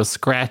wake up with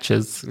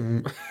scratches.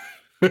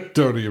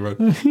 Don't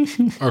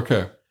even.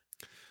 Okay.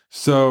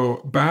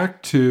 So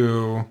back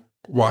to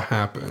what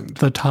happened.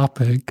 The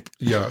topic.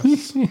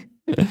 Yes.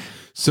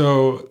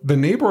 So the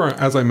neighbor,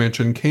 as I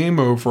mentioned, came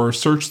over,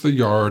 searched the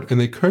yard, and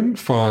they couldn't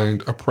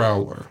find a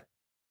prowler.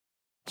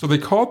 So they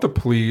called the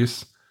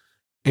police.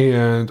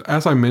 And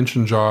as I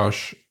mentioned,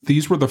 Josh,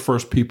 these were the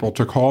first people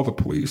to call the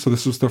police. So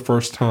this was the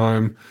first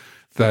time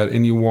that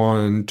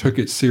anyone took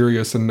it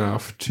serious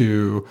enough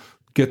to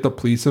get the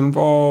police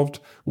involved,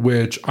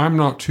 which I'm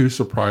not too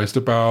surprised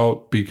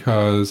about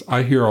because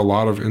I hear a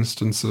lot of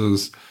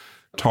instances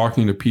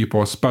talking to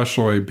people,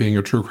 especially being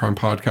a true crime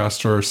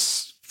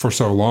podcaster for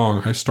so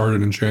long. I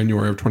started in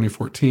January of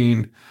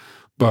 2014,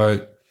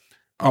 but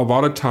a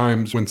lot of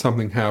times when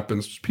something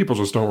happens, people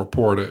just don't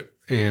report it.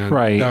 And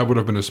that would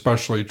have been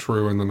especially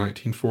true in the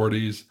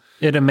 1940s.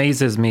 It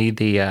amazes me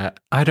the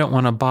I don't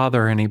want to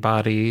bother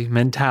anybody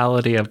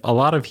mentality of a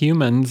lot of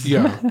humans.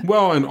 Yeah.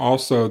 Well, and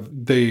also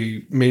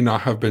they may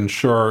not have been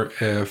sure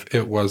if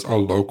it was a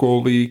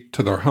local leak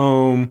to their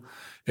home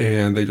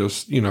and they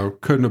just,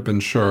 couldn't have been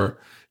sure.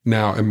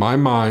 Now, in my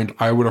mind,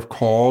 I would have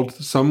called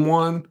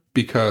someone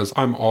because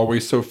I'm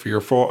always so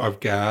fearful of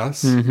gas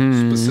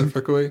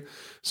specifically.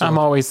 So I'm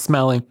always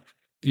smelling.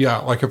 yeah,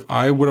 like if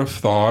I would have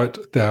thought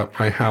that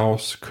my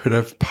house could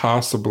have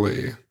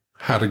possibly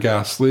had a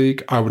gas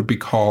leak, I would be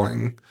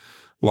calling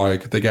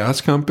like the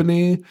gas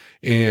company.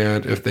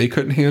 And if they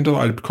couldn't handle it,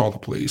 I'd call the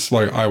police.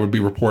 Like I would be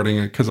reporting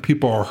it because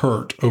people are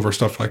hurt over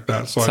stuff like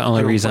that. So It's the I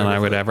only don't reason play I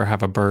with would it. ever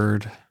have a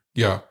bird.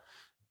 Yeah.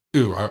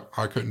 Ooh,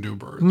 I couldn't do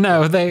birds.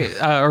 No, they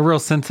are real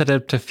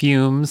sensitive to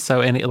fumes.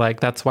 So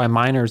that's why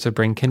miners would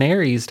bring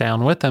canaries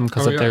down with them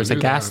because if there's a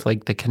gas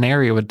leak, the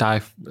canary would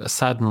die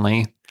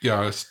suddenly.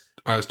 Yeah,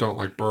 I just don't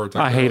like birds.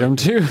 I hate them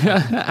too.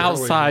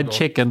 Outside handle-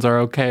 chickens are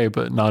okay,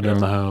 but not in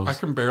the house. I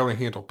can barely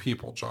handle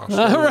people, Josh.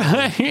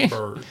 Right.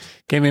 Birds.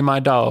 Give me my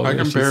dog. I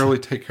can barely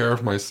take care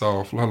of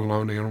myself, let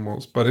alone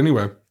animals. But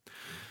anyway,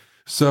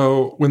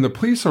 so when the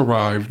police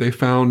arrived, they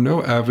found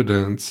no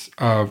evidence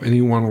of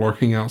anyone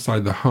lurking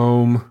outside the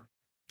home.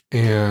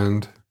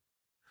 And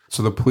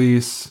so the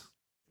police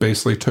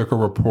basically took a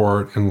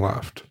report and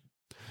left.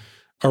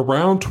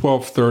 Around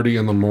 12:30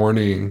 in the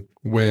morning,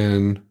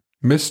 when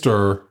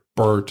Mr.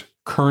 Bert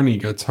Kearney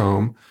gets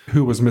home,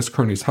 who was Miss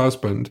Kearney's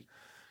husband,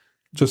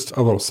 just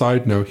a little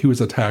side note, he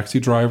was a taxi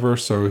driver,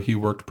 so he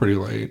worked pretty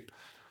late.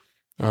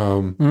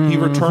 He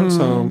returns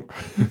home.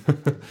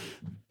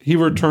 He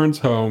returns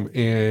home,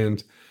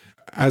 and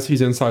as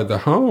he's inside the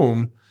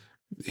home,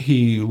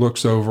 he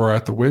looks over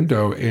at the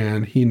window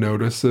and he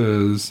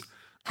notices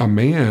a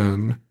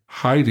man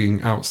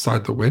hiding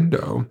outside the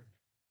window.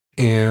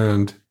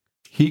 And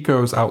he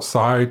goes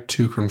outside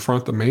to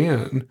confront the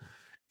man,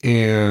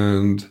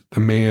 and the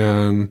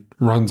man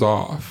runs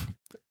off.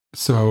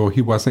 So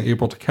he wasn't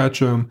able to catch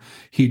him.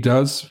 He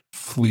does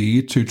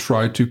flee to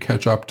try to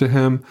catch up to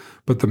him,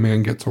 but the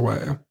man gets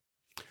away.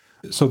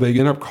 So they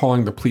end up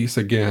calling the police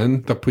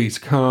again. The police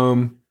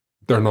come.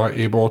 They're not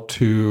able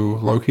to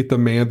locate the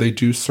man. They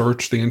do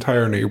search the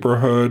entire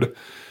neighborhood,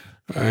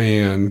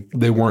 and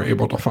they weren't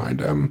able to find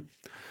him.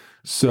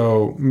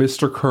 So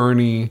Mr.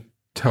 Kearney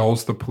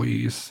tells the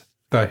police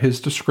that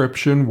his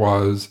description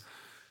was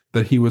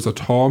that he was a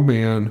tall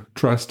man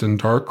dressed in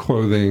dark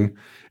clothing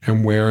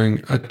and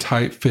wearing a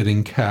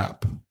tight-fitting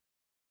cap.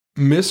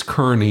 Miss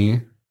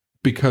Kearney,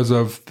 because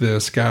of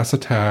this gas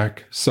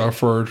attack,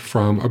 suffered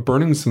from a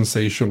burning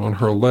sensation on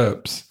her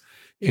lips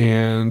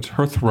and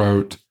her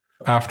throat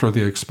after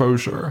the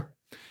exposure.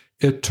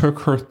 It took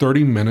her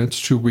 30 minutes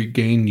to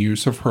regain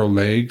use of her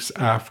legs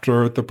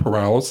after the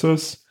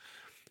paralysis,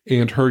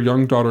 and her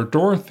young daughter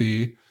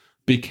Dorothy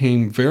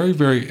became very,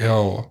 very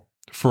ill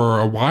for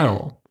a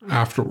while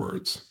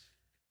afterwards.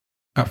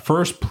 At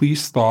first,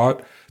 police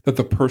thought that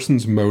the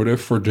person's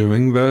motive for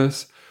doing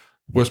this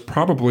was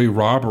probably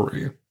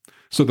robbery.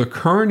 So the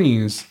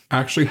Kearneys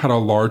actually had a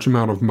large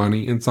amount of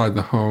money inside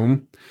the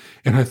home,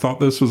 and I thought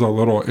this was a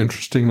little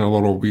interesting and a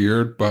little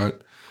weird,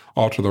 but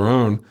all to their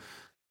own.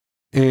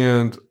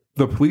 And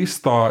the police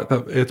thought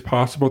that it's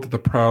possible that the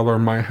prowler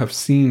might have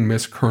seen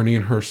Miss Kearney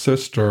and her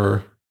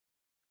sister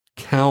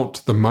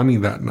count the money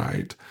that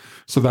night.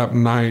 So that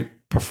night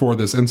before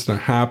this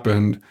incident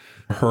happened,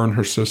 her and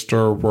her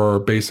sister were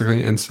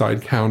basically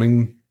inside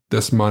counting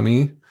this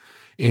money,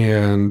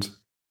 and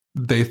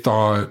they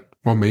thought,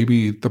 well,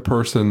 maybe the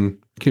person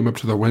came up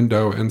to the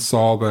window and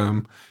saw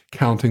them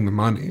counting the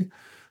money.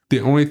 The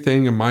only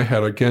thing in my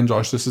head, again,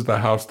 Josh, this is the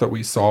house that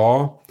we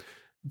saw.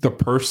 The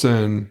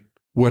person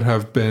would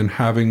have been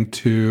having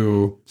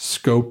to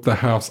scope the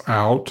house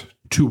out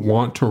to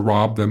want to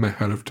rob them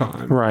ahead of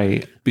time.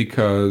 Right.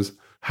 Because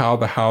how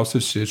the house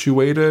is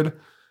situated,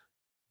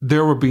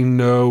 there would be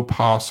no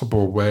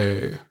possible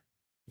way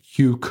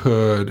you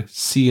could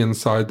see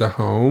inside the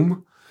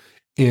home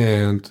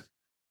and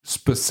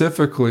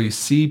specifically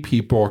see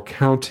people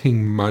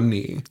counting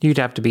money. You'd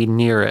have to be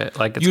near it.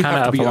 Like it's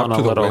kind of up on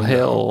a little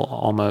hill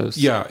almost.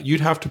 Yeah,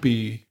 you'd have to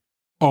be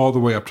all the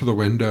way up to the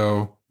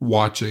window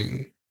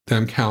watching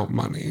them count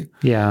money.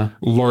 Yeah.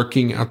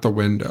 Lurking at the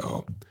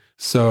window.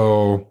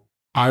 So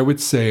I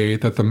would say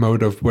that the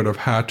motive would have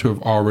had to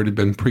have already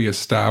been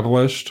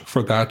pre-established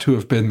for that to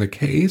have been the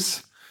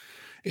case.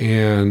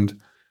 And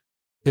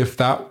if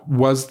that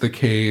was the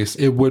case,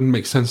 it wouldn't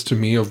make sense to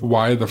me of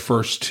why the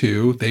first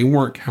two, they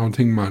weren't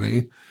counting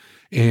money.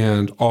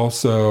 And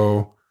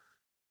also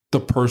the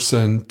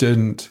person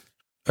didn't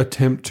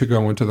attempt to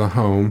go into the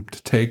home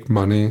to take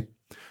money.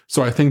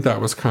 So I think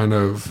that was kind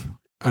of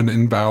an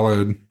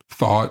invalid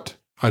thought.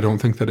 I don't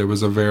think that it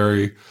was a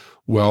very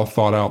well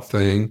thought out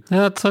thing.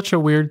 Yeah, that's such a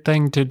weird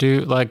thing to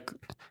do. Like,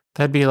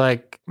 that'd be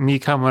like me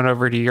coming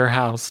over to your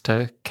house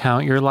to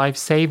count your life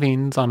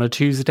savings on a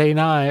Tuesday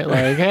night.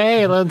 Like,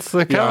 hey, let's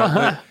come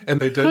on.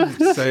 And they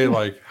didn't say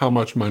like how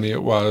much money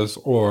it was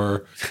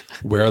or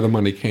where the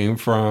money came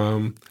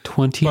from.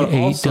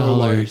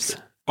 $28.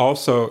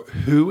 Also,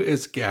 who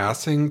is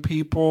gassing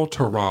people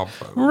to rob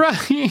them?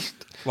 Right.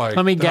 Like,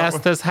 let me gas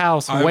this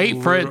house,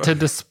 wait for it to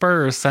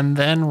disperse, and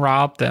then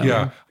rob them.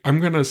 Yeah, I'm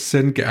going to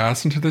send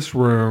gas into this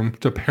room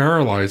to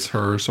paralyze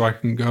her so I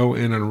can go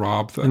in and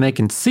rob them. And they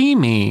can see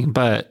me,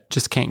 but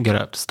just can't get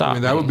up to stop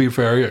that would be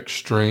very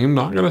extreme.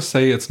 Not going to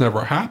say it's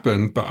never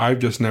happened, but I've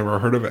just never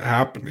heard of it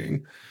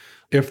happening.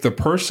 If the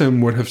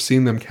person would have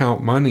seen them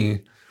count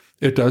money,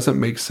 it doesn't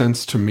make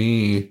sense to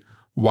me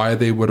why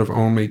they would have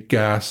only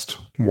gassed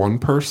one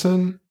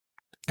person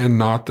and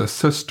not the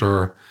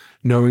sister,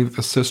 knowing that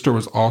the sister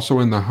was also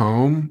in the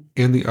home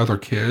and the other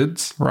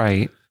kids.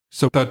 Right.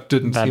 So that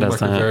didn't seem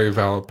like a very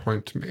valid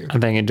point to me. I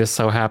think it just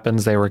so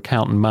happens they were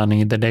counting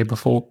money the day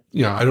before.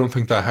 Yeah, I don't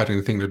think that had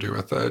anything to do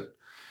with it.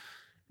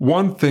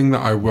 One thing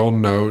that I will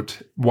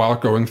note while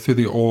going through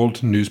the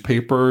old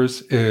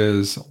newspapers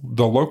is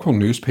the local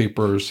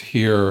newspapers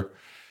here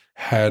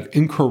had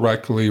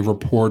incorrectly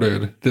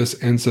reported this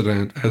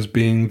incident as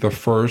being the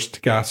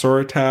first gasser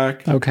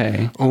attack.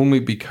 Okay. Only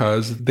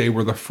because they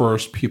were the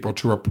first people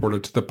to report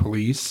it to the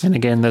police. And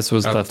again, this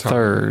was the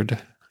third.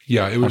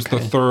 Yeah, it was the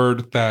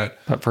third that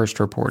first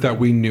reported that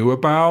we knew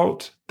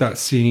about that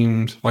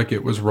seemed like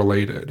it was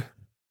related.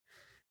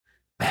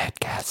 Mad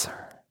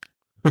gasser.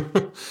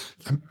 The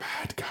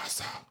mad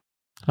gasser.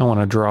 I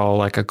want to draw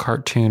like a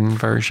cartoon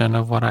version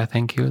of what I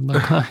think he would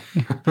look like.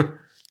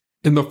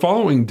 In the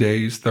following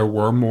days, there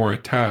were more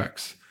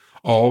attacks,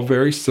 all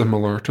very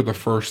similar to the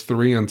first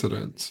 3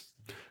 incidents.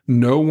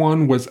 No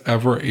one was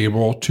ever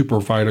able to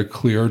provide a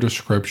clear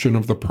description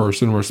of the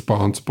person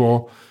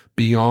responsible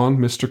beyond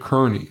Mr.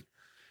 Kearney,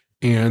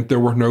 and there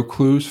were no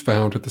clues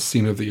found at the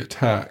scene of the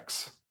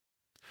attacks.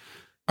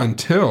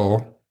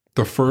 Until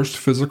the first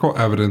physical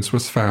evidence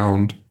was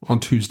found on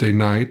Tuesday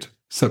night,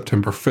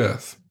 September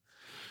 5th,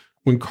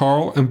 when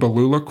Carl and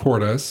Belula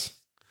Cordes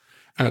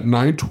at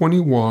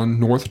 921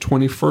 North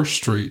 21st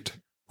Street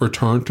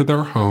returned to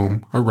their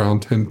home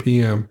around 10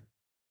 p.m.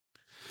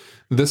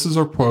 This is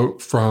a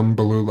quote from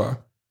Belula.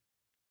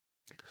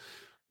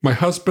 My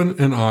husband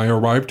and I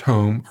arrived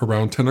home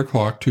around 10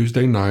 o'clock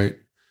Tuesday night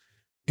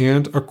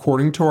and,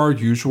 according to our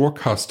usual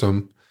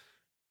custom,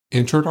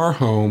 entered our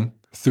home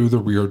through the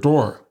rear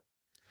door.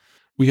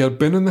 We had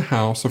been in the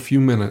house a few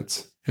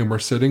minutes and were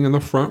sitting in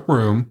the front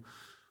room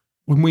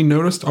when we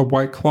noticed a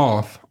white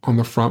cloth on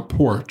the front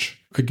porch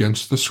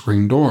against the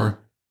screen door.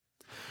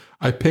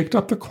 I picked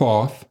up the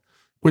cloth,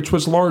 which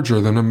was larger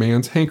than a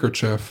man's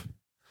handkerchief,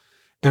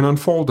 and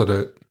unfolded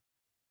it.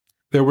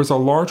 There was a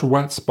large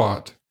wet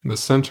spot in the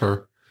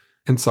center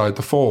inside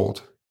the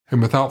fold,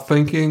 and without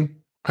thinking,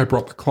 I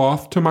brought the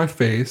cloth to my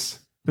face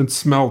and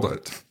smelled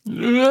it.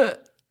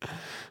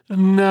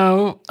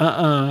 No,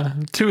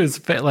 to his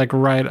face, like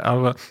right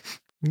out of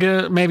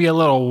maybe a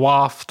little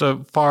waft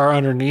of far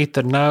underneath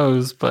the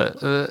nose,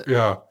 but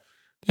yeah.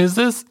 Is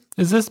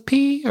this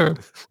pee or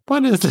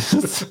what is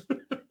this?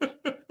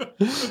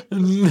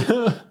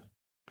 No.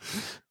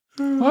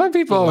 Why do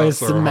people always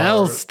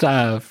smell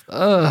stuff?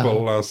 Ugh.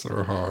 Bless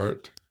her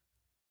heart.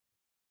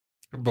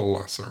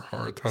 Bless her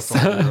heart. That's all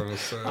I'm going to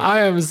say. I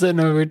am sitting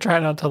over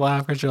trying not to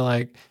laugh because you're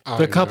like,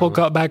 the couple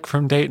got back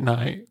from date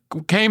night,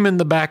 came in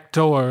the back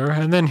door,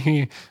 and then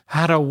he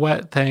had a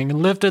wet thing,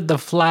 lifted the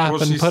flap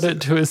and put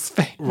it to his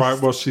face. Right.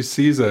 Well, she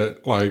sees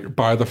it like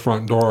by the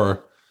front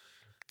door,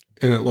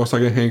 and it looks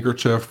like a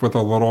handkerchief with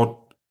a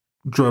little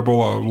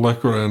dribble of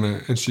liquid in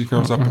it. And she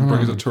comes up and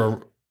brings it to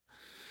her.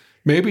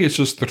 Maybe it's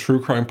just the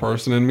true crime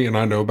person in me, and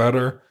I know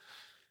better.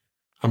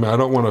 I mean, I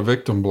don't want to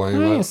victim blame.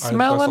 I ain't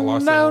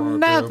smelling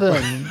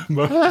nothing.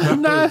 But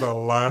the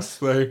last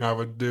thing I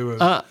would do is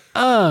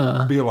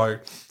be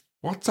like,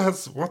 what's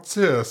that? What's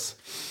this?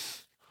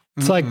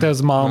 It's like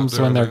those moms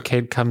when their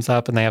kid comes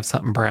up and they have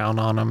something brown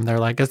on them. They're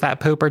like, is that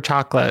poop or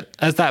chocolate?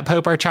 Is that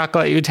poop or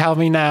chocolate? You tell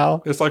me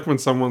now. It's like when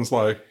someone's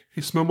like,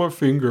 hey, smell my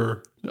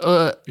finger.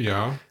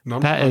 Yeah. No,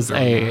 that is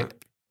a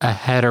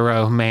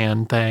hetero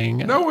man thing.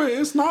 No, it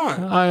is not.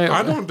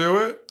 I don't do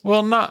it.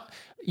 Well, not...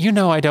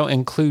 I don't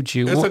include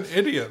you. It's an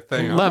idiot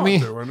thing. I'm not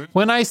doing it.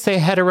 When I say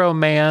hetero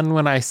man,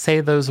 when I say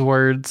those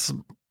words,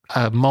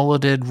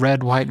 mulleted,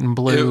 red, white, and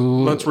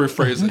blue. Let's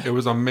rephrase it. It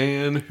was a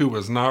man who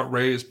was not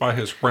raised by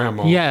his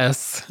grandma.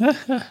 Yes.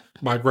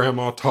 My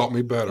grandma taught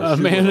me better. A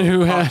man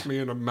who popped me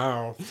in the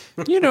mouth.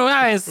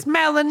 I ain't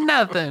smelling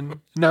nothing.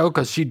 No,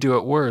 because she'd do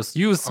it worse.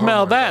 You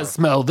smell that, God.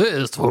 Smell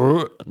this.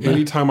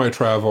 Anytime I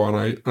travel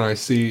and I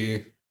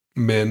see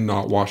men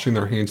not washing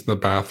their hands in the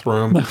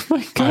bathroom,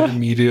 I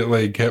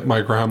immediately get my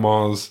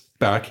grandma's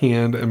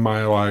backhand and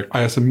I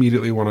just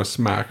immediately want to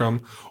smack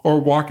them or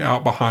walk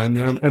out behind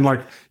them.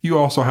 And you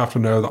also have to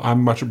know that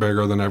I'm much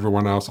bigger than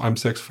everyone else. I'm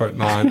 6'9"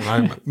 and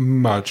I'm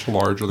much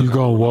larger than you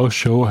gonna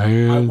wash your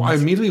hands. I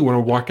immediately want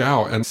to walk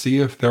out and see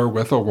if they're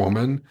with a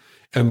woman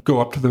and go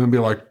up to them and be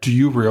like, do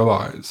you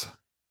realize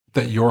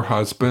that your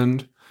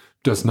husband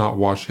does not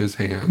wash his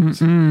hands?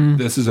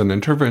 This is an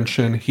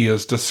intervention. He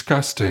is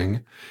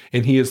disgusting.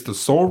 And he is the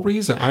sole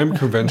reason, I'm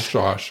convinced,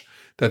 Josh,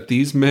 that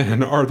these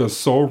men are the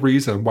sole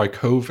reason why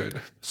COVID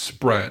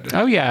spread.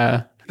 Oh,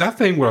 yeah. That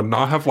thing would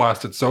not have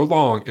lasted so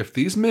long if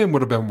these men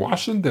would have been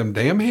washing them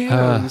damn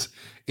hands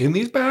in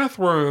these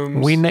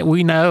bathrooms.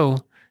 We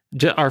know.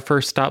 Our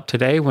first stop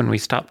today, when we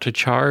stopped to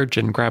charge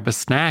and grab a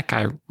snack,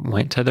 I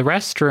went to the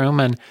restroom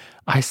and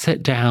I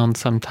sit down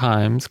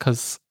sometimes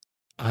because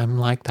I'm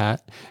like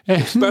that.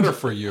 It's better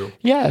for you.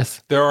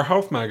 Yes. There are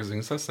health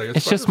magazines that say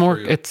it's just more,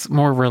 it's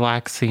more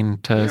relaxing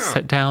to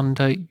sit down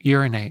to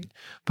urinate.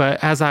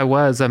 But as I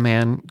was, a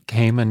man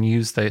came and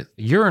used the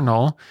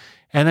urinal,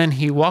 and then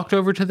he walked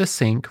over to the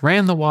sink,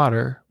 ran the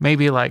water,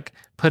 maybe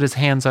put his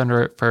hands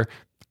under it for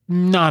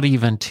not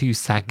even 2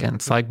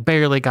 seconds,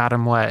 barely got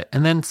him wet,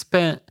 and then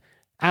spent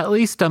at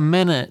least a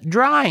minute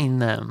drying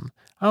them.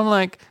 I'm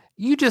like,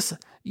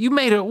 you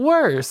made it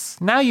worse.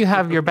 Now you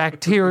have your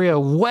bacteria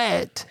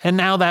wet, and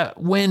now that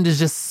wind is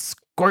just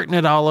squirting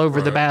it all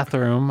over the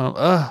bathroom.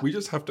 Ugh. We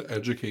just have to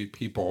educate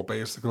people,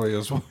 basically,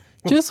 as well.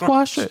 Just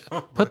wash it.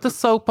 Put the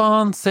soap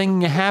on,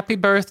 sing happy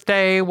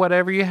birthday,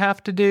 whatever you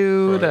have to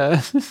do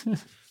to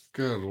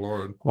Good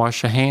Lord.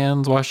 wash your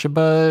hands, wash your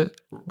butt,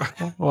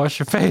 wash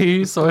your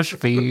face, wash your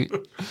feet.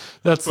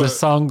 That's the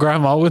song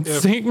Grandma would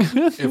sing.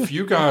 If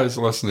you guys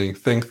listening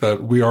think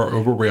that we are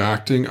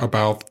overreacting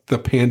about the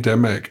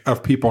pandemic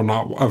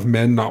of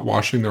men not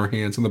washing their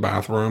hands in the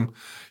bathroom,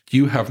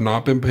 you have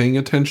not been paying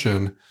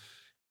attention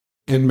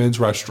in men's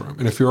restroom.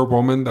 And if you're a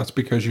woman, that's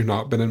because you've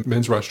not been in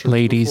men's restroom.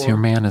 Ladies, before. your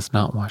man is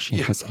not washing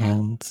his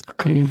hands.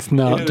 He's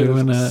not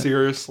doing it.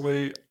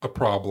 Seriously a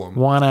problem.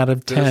 1 out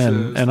of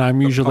 10, and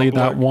I'm usually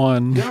that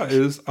one. Yeah, it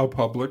is a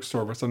public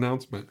service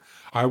announcement.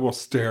 I will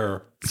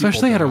stare.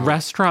 Especially at a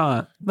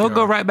restaurant. They'll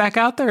go right back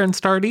out there and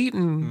start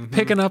eating,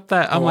 picking up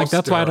that. I'm like,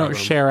 that's why I don't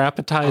share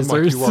appetizers.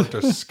 I'm like, you are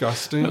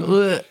disgusting.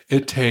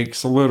 It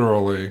takes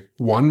literally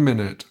 1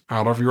 minute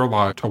out of your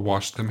life to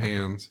wash them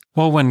hands.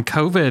 Well, when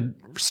COVID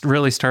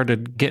really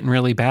started getting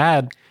really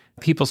bad,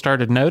 people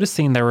started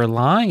noticing there were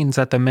lines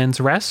at the men's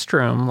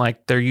restroom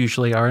like there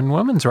usually are in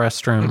women's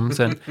restrooms.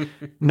 And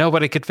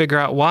nobody could figure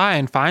out why.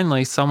 And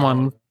finally,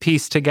 someone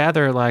pieced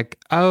together like,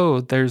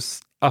 oh,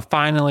 there's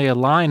finally a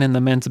line in the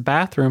men's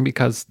bathroom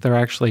because they're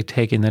actually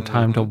taking the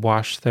time to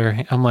wash their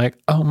hands. I'm like,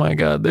 oh my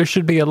God, there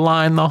should be a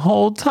line the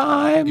whole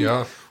time.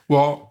 Yeah.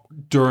 Well,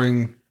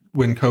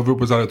 when COVID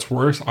was at its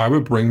worst, I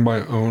would bring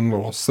my own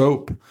little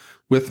soap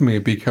with me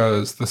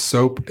because the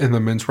soap in the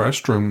men's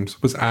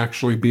restrooms was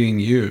actually being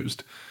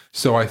used.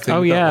 So I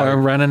think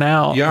running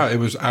out. Yeah, it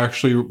was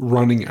actually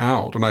running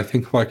out. And I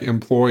think like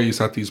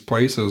employees at these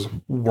places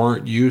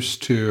weren't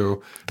used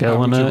to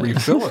having to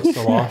refill it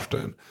so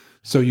often.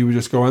 So you would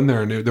just go in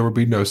there and there would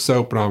be no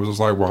soap. And I was just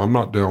like, well, I'm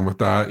not dealing with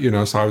that,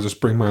 so I would just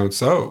bring my own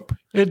soap.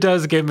 It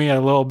does give me a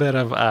little bit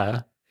of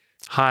a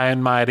high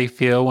and mighty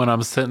feel when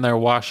I'm sitting there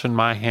washing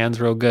my hands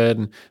real good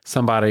and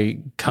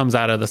somebody comes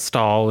out of the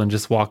stall and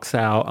just walks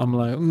out. I'm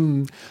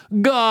like,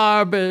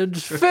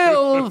 garbage,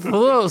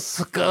 filth,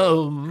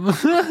 scum.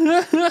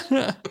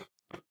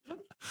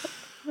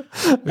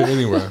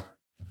 Anyway,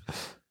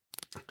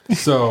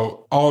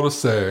 so all to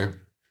say,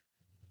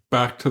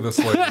 back to this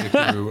lady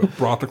who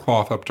brought the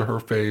cloth up to her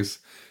face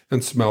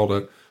and smelled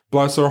it.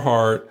 Bless her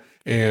heart.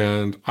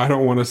 And I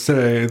don't want to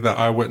say that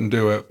I wouldn't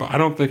do it, but I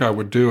don't think I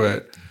would do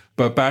it.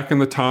 But back in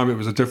the time, it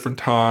was a different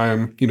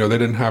time. They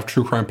didn't have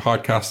true crime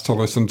podcasts to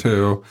listen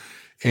to.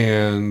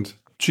 And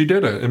she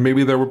did it. And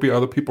maybe there would be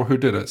other people who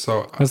did it.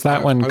 So was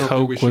that when I don't Coke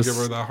think we should was... give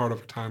her that hard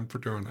of a time for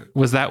doing it.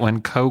 Was that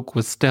when Coke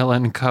was still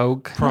in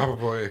Coke?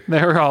 Probably.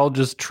 They were all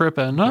just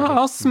tripping. Oh,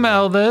 I'll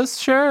smell this.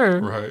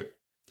 Sure. Right.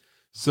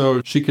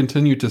 So she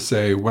continued to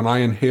say, when I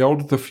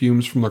inhaled the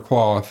fumes from the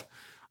cloth,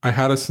 I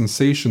had a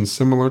sensation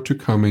similar to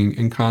coming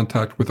in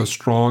contact with a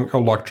strong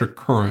electric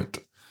current,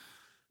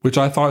 which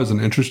I thought is an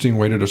interesting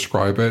way to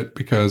describe it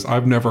because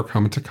I've never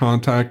come into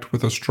contact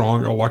with a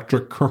strong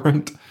electric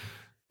current.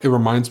 It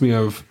reminds me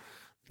of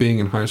being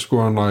in high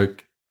school and I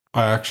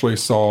actually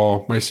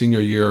saw my senior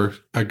year,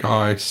 a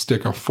guy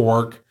stick a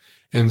fork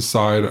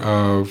inside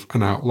of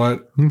an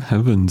outlet.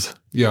 Heavens.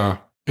 Yeah.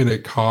 And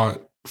it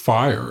caught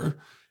fire.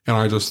 And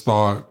I just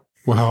thought,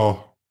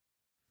 well,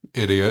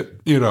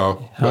 idiot,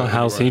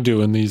 How's he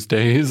doing these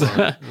days?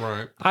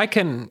 Right. I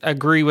can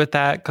agree with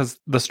that because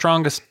the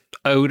strongest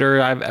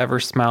odor I've ever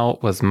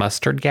smelled was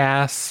mustard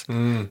gas.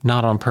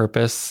 Not on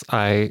purpose.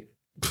 I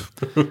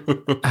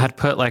had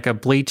put like a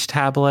bleach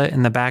tablet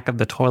in the back of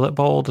the toilet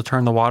bowl to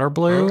turn the water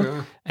blue.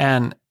 Okay.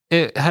 And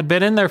it had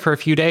been in there for a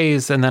few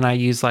days. And then I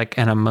used like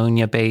an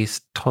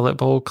ammonia-based toilet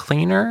bowl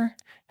cleaner.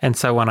 And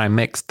so when I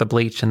mixed the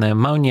bleach and the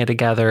ammonia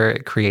together,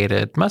 it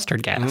created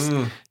mustard gas.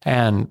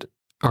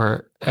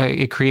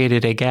 It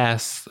created a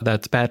gas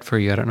that's bad for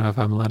you. I don't know if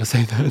I'm allowed to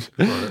say that.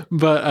 Right.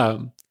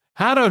 But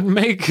how to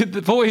make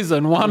the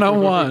poison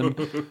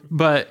 101.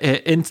 But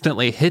it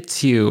instantly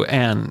hits you.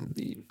 And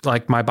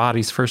like my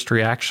body's first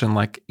reaction,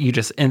 like you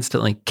just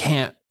instantly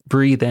can't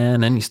breathe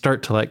in and you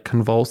start to like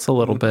convulse a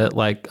little bit,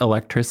 like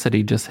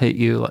electricity just hit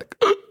you. Like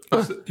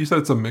You said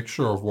it's a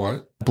mixture of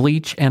what?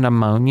 Bleach and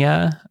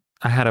ammonia.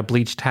 I had a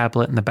bleach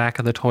tablet in the back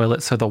of the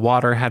toilet, so the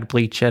water had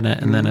bleach in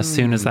it. And then as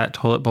soon as that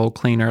toilet bowl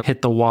cleaner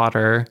hit the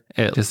water,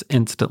 it just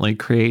instantly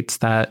creates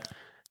that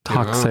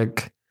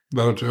toxic.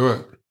 That'll do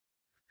it.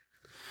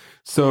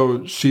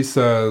 So she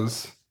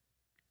says,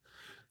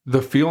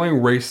 the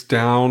feeling raced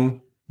down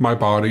my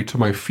body to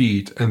my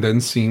feet and then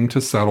seemed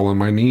to settle in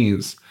my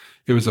knees.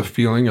 It was a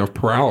feeling of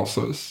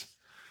paralysis.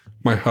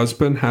 My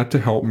husband had to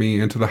help me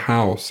into the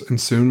house, and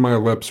soon my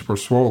lips were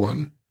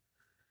swollen.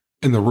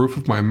 And the roof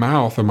of my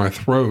mouth and my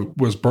throat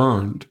was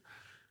burned.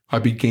 I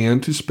began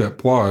to spit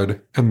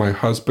blood, and my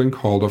husband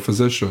called a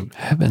physician.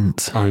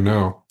 Heavens. I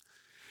know.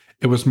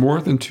 It was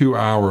more than 2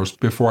 hours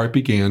before I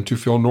began to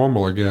feel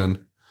normal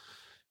again.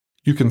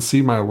 You can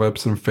see my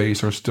lips and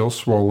face are still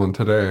swollen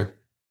today.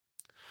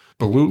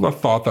 Belula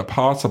thought that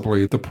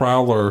possibly the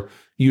prowler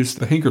used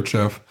the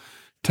handkerchief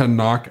to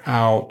knock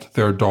out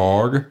their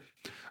dog,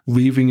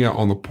 leaving it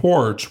on the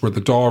porch where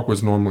the dog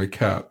was normally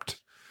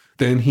kept.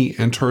 Then he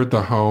entered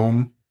the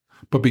home,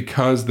 But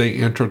because they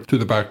entered through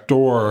the back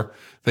door,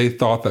 they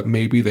thought that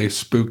maybe they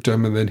spooked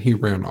him and then he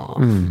ran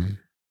off. And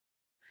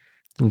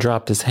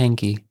dropped his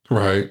hanky.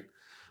 Right.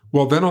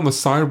 Well, then on the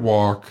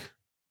sidewalk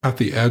at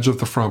the edge of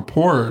the front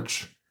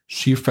porch,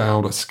 she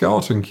found a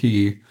skeleton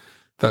key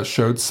that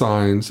showed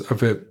signs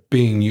of it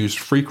being used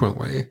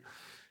frequently.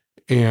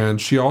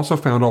 And she also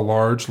found a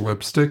large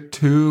lipstick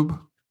tube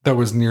that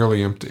was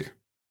nearly empty.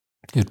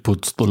 It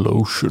puts the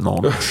lotion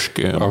on the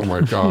skin. Oh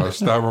my gosh.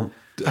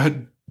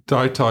 Did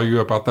I tell you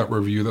about that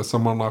review that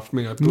someone left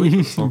me? I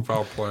believe it's on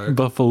Foul Play.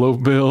 Buffalo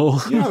Bill.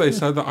 Yeah, they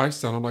said that I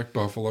sounded like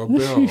Buffalo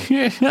Bill.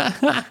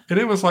 And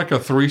it was like a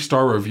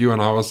 3-star review.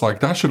 And I was like,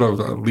 that should have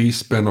at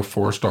least been a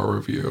 4-star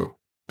review.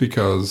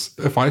 Because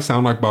if I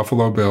sound like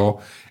Buffalo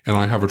Bill and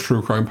I have a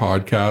true crime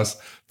podcast,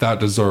 that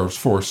deserves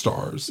 4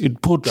 stars.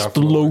 It puts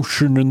the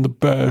lotion in the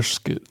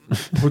basket.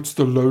 Puts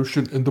the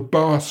lotion in the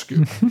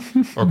basket.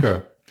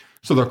 Okay.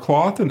 So the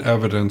cloth and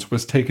evidence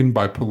was taken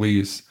by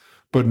police,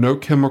 but no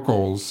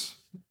chemicals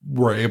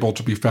were able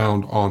to be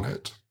found on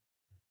it.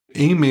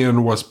 A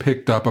man was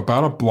picked up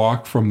about a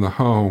block from the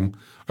home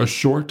a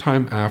short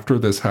time after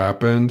this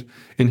happened,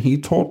 and he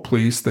told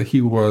police that he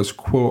was,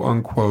 quote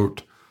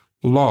unquote,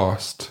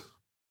 lost.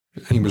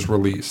 He was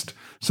released.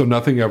 So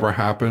nothing ever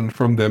happened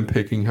from them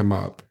picking him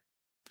up.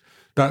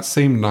 That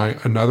same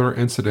night, another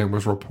incident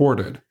was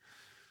reported.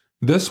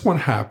 This one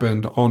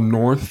happened on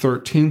North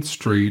 13th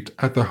Street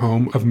at the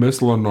home of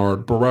Miss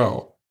Leonard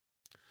Burrell.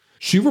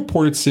 She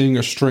reported seeing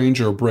a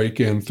stranger break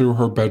in through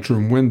her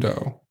bedroom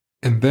window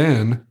and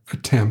then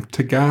attempt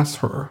to gas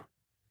her.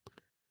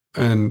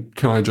 And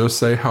can I just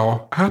say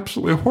how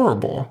absolutely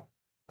horrible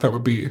that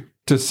would be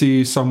to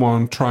see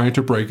someone trying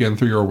to break in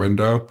through your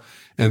window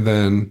and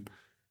then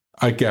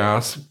a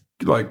gas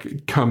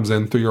comes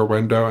in through your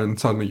window and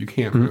suddenly you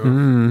can't move.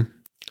 Mm-mm.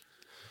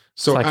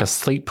 So it's like a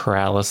sleep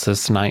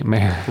paralysis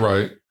nightmare.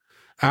 Right.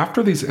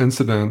 After these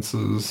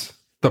incidences,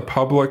 the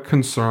public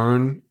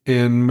concern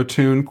in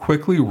Mattoon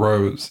quickly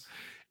rose,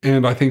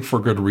 and I think for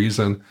good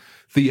reason.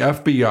 The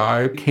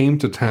FBI came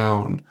to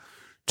town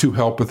to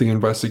help with the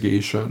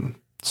investigation.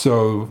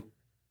 So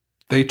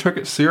they took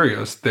it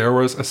serious. There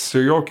was a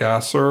serial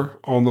gasser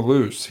on the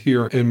loose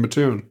here in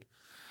Mattoon.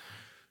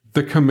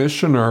 The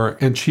commissioner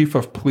and chief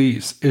of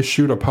police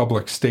issued a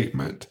public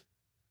statement.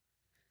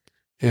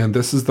 And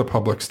this is the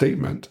public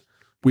statement.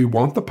 We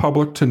want the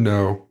public to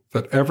know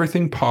that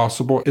everything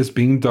possible is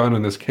being done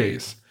in this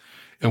case,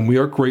 and we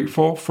are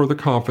grateful for the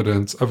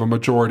confidence of a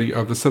majority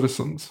of the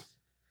citizens.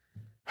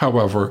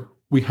 However,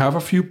 we have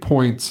a few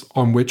points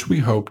on which we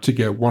hope to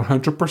get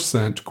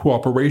 100%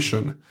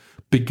 cooperation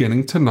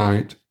beginning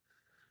tonight.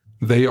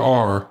 They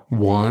are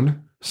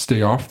 1.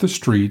 Stay off the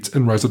streets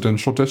in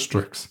residential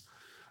districts,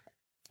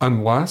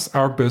 unless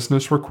our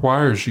business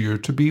requires you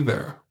to be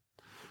there.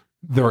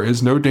 There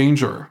is no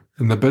danger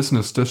in the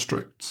business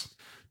districts.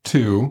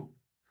 2.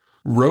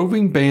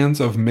 Roving bands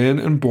of men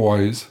and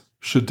boys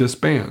should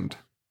disband.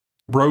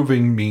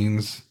 Roving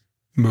means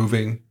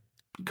moving,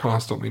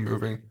 constantly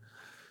moving.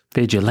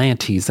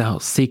 Vigilantes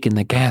out seeking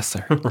the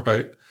gasser.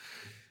 Right.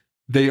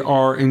 They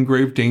are in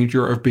grave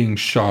danger of being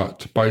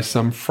shot by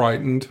some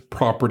frightened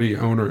property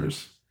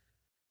owners.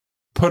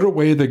 Put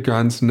away the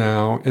guns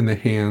now in the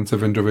hands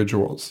of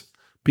individuals,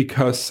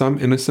 because some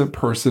innocent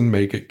person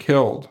may get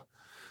killed.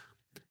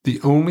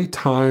 The only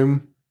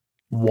time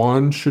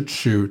one should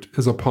shoot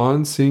is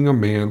upon seeing a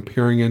man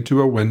peering into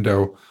a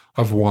window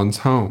of one's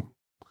home.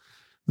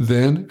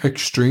 Then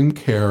extreme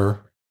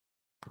care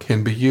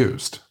can be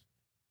used.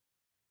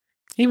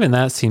 Even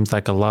that seems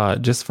like a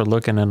lot. Just for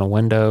looking in a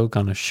window,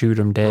 gonna shoot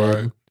him dead.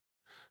 Right.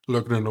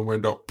 Looking in the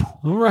window.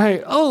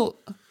 Right. Oh,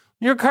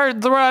 your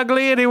curtains are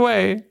ugly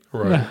anyway.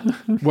 Right.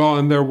 Well,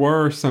 and there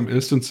were some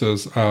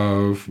instances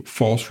of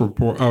false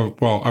report.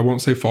 Well, I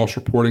won't say false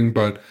reporting,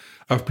 but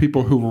of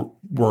people who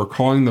were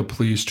calling the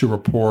police to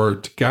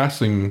report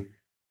gassing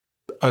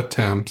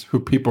attempts,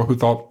 people who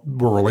thought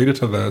were related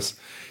to this,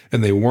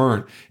 and they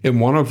weren't. And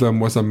one of them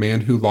was a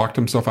man who locked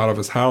himself out of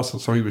his house,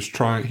 and so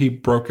he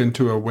broke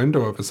into a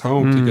window of his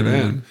home to get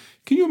in.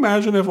 Can you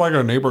imagine if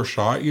a neighbor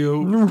shot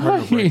you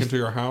trying to break into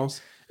your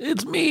house?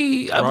 It's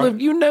me. I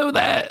live. You know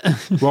that.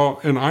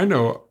 Well, and I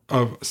know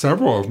of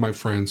several of my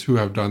friends who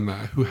have done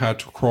that, who had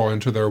to crawl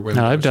into their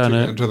windows. I've done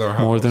it into their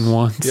house more than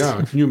once.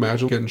 Yeah, can you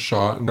imagine getting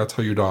shot and that's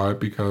how you die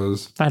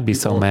because I'd be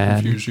so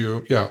mad. Confuse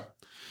you. Yeah.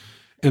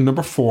 And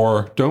number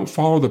 4, don't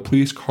follow the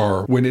police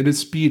car when it is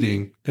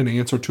speeding in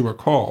answer to a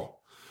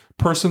call.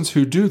 Persons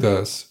who do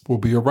this will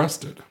be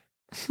arrested.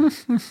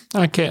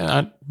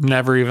 I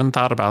never even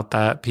thought about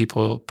that.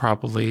 People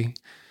probably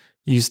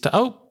used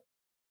to,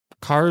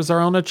 cars are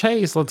on a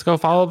chase. Let's go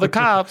follow the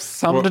cops.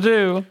 Something to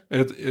do.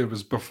 It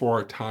was before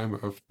a time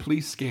of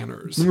police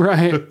scanners.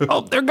 Right.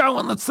 They're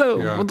going. Let's go.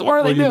 Yeah. What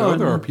are they doing?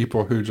 There are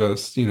people who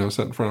just, sit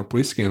in front of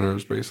police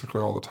scanners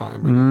basically all the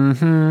time.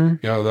 And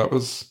yeah, that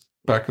was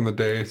back in the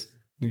day.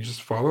 You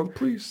just follow the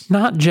police.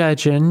 Not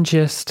judging,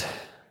 just,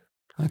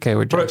 okay,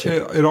 we're judging.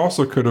 But it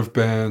also could have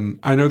been,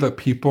 I know that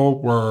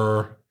people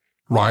were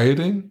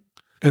rioting,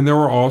 and there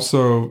were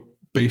also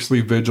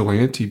basically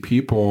vigilante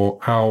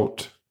people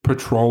out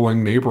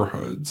patrolling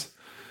neighborhoods.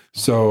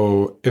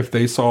 So if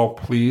they saw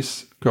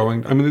police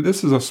going, I mean,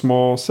 this is a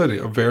small city,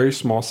 a very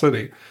small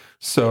city.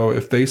 So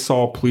if they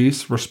saw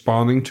police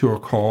responding to a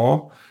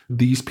call,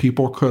 these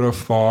people could have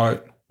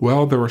thought,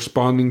 well, they're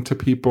responding to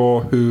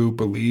people who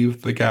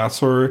believe the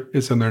gasser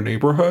is in their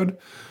neighborhood.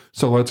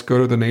 So let's go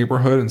to the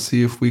neighborhood and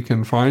see if we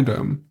can find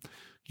him,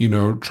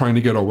 trying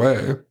to get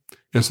away.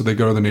 And so they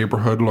go to the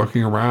neighborhood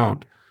looking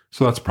around.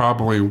 So that's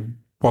probably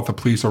what the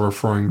police are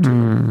referring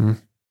to.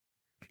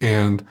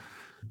 And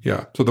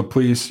yeah, so the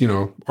police,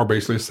 are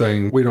basically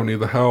saying, we don't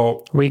need the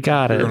help. We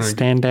got it.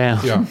 Stand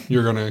down. Yeah,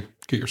 you're going to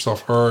get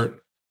yourself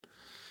hurt.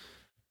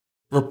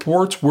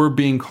 Reports were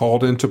being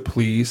called into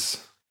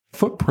police,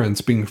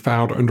 footprints being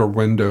found under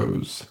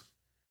windows,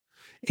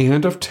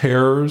 and of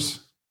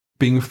tears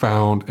being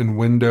found in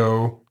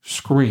window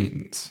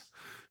screens.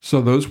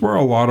 So those were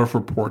a lot of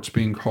reports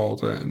being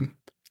called in.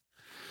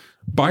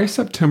 By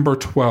September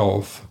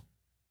 12th,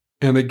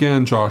 and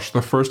again, Josh,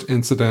 the first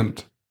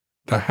incident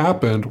that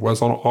happened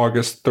was on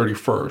August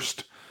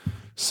 31st.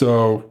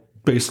 So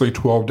basically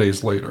 12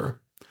 days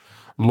later,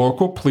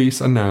 local police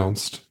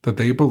announced that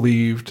they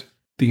believed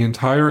the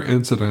entire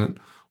incident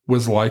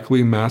was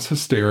likely mass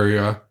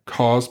hysteria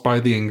caused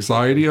by the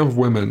anxiety of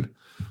women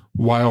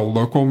while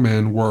local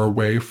men were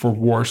away for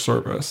war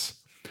service.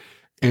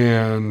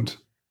 And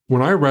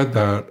when I read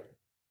that,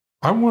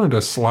 I wanted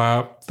to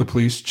slap the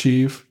police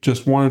chief,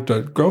 just wanted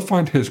to go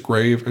find his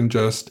grave and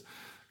just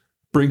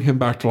bring him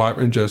back to life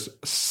and just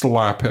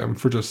slap him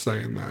for just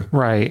saying that.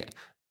 Right.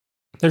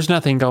 There's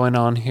nothing going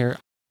on here.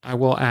 I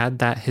will add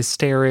that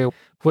hysteria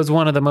was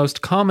one of the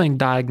most common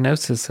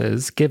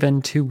diagnoses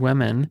given to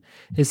women.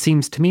 It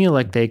seems to me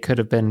like they could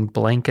have been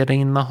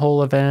blanketing the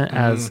whole event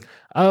as,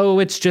 oh,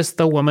 it's just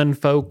the woman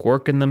folk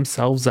working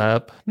themselves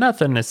up.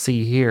 Nothing to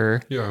see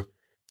here. Yeah.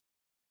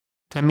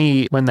 To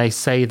me, when they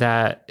say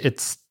that,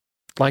 it's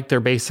like they're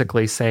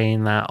basically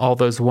saying that all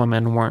those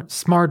women weren't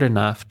smart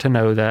enough to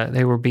know that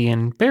they were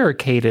being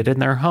barricaded in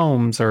their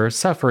homes or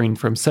suffering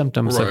from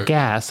symptoms of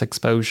gas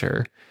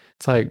exposure.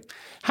 It's like,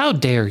 how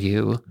dare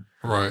you?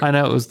 Right. I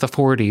know it was the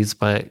 40s,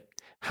 but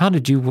how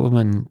did you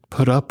women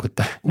put up with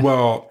that?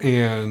 Well,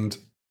 and,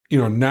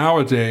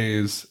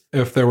 nowadays,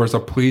 if there was a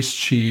police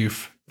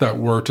chief that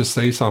were to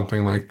say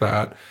something like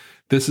that,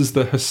 this is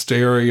the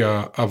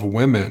hysteria of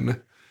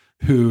women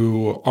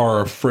who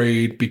are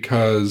afraid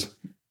because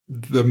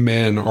the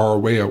men are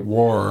away at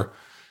war.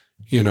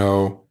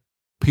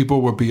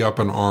 People would be up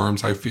in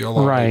arms, I feel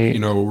like,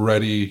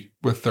 ready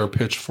with their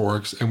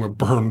pitchforks and would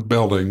burn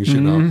buildings,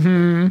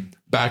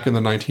 Back in the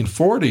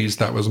 1940s,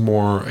 that was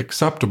more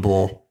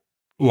acceptable,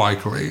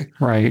 likely.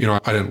 Right.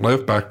 I didn't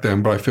live back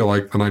then, but I feel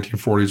like the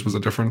 1940s was a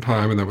different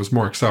time and that was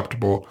more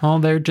acceptable. Oh,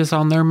 they're just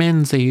on their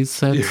menzies.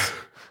 There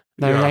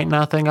ain't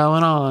nothing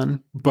going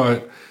on.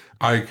 But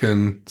I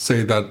can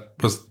say that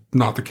was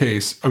not the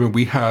case. I mean,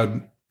 we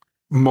had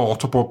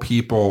multiple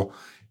people,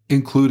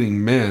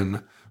 including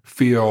men,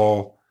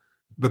 feel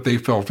that they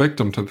fell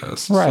victim to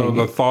this. Right. So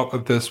the thought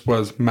that this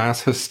was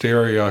mass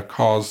hysteria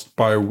caused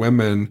by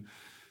women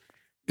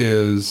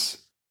is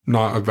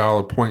not a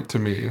valid point to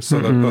me. So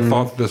the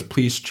thought that this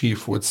police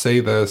chief would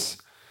say this,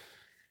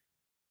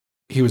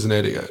 he was an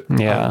idiot.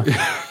 Yeah.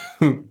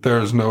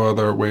 There's no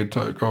other way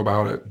to go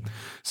about it.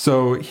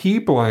 So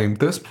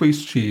this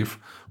police chief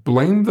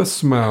blamed the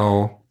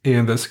smell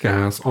and this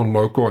gas on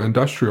local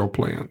industrial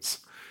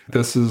plants.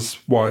 This is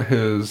what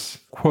his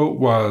quote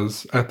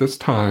was at this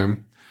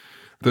time.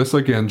 This,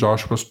 again,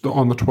 Josh, was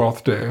on the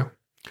 12th day.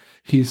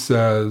 He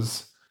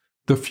says,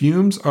 the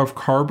fumes of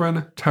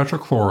carbon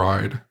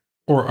tetrachloride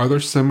or other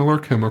similar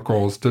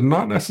chemicals did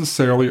not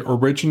necessarily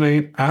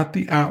originate at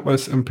the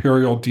Atlas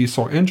Imperial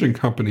Diesel Engine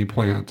Company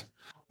plant.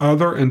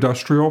 Other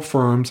industrial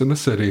firms in the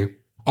city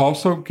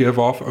also give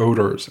off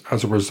odors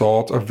as a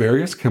result of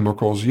various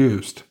chemicals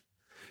used.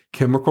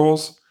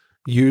 Chemicals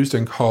used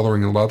in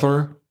coloring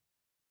leather,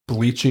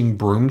 bleaching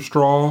broom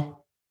straw,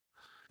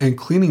 and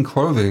cleaning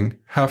clothing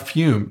have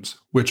fumes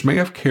which may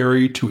have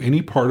carried to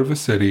any part of the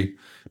city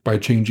by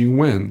changing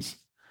winds.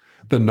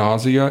 The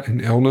nausea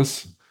and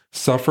illness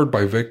suffered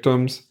by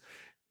victims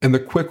and the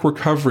quick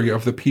recovery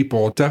of the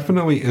people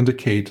definitely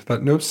indicate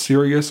that no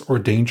serious or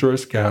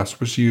dangerous gas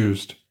was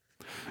used.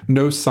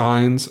 No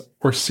signs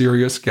or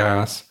serious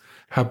gas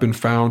have been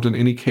found in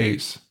any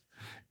case.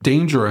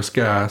 Dangerous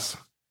gas,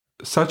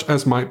 such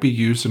as might be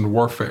used in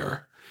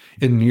warfare,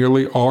 in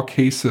nearly all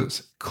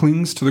cases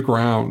clings to the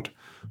ground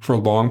for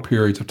long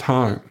periods of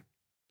time.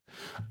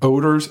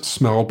 Odors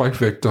smelled by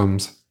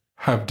victims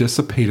have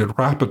dissipated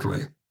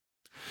rapidly.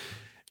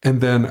 And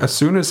then as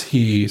soon as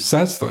he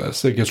says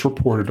this, it gets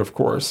reported, of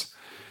course,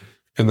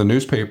 in the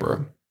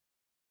newspaper.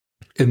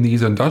 And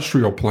these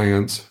industrial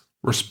plants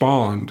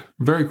respond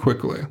very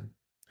quickly.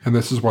 And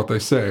this is what they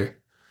say.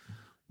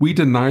 We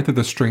deny that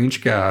the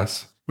strange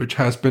gas, which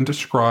has been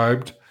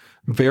described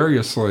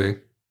variously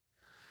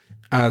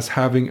as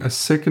having a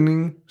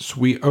sickening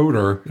sweet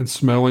odor and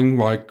smelling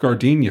like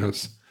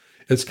gardenias,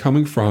 is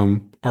coming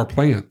from our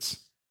plants.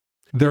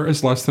 There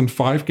is less than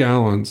 5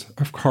 gallons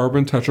of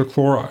carbon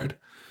tetrachloride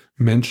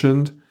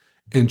mentioned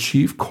in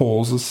Chief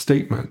Coles'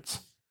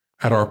 statements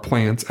at our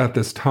plants at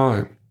this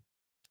time,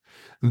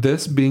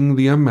 this being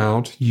the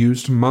amount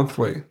used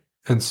monthly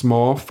in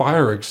small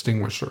fire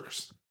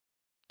extinguishers.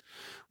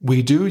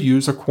 We do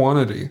use a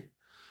quantity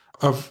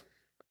of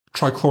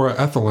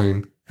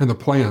trichloroethylene in the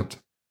plant.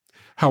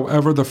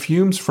 However, the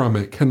fumes from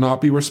it cannot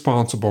be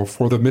responsible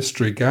for the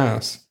mystery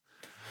gas.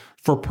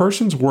 For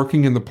persons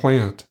working in the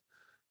plant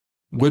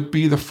would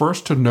be the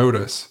first to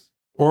notice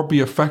or be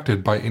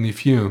affected by any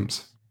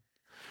fumes.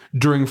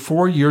 During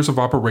 4 years of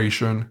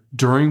operation,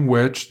 during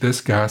which this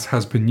gas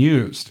has been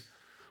used,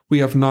 we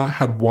have not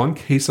had one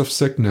case of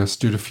sickness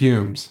due to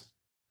fumes.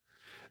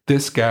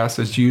 This gas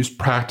is used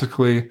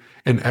practically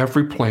in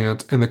every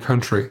plant in the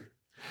country,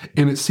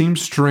 and it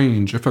seems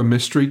strange if a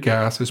mystery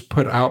gas is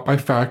put out by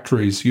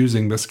factories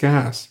using this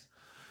gas,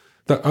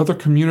 that other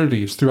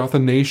communities throughout the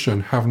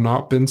nation have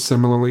not been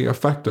similarly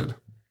affected.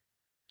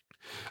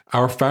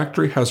 Our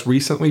factory has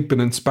recently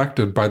been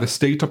inspected by the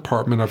State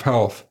Department of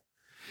Health.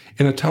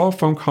 In a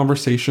telephone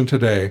conversation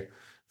today,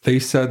 they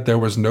said there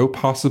was no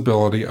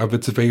possibility of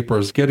its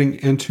vapors getting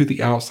into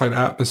the outside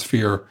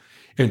atmosphere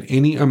in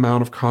any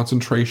amount of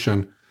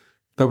concentration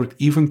that would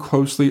even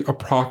closely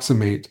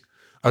approximate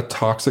a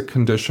toxic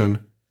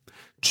condition.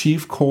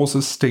 Chief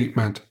Coles'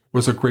 statement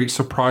was a great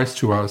surprise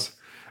to us,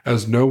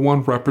 as no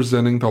one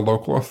representing the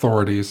local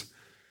authorities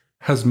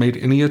has made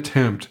any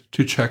attempt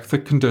to check the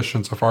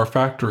conditions of our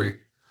factory.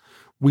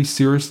 We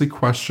seriously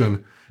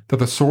question that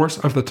the source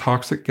of the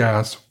toxic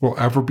gas will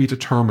ever be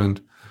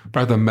determined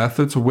by the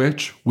methods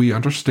which, we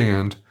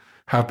understand,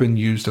 have been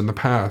used in the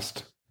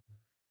past.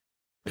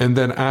 And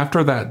then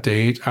after that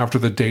date, after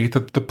the date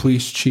that the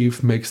police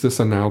chief makes this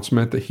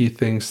announcement that he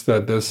thinks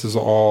that this is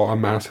all a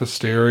mass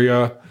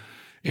hysteria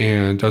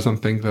and doesn't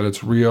think that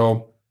it's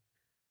real,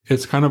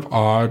 it's kind of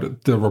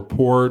odd. The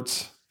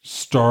reports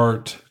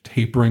start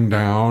tapering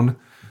down.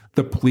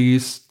 The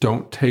police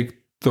don't take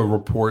the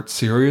report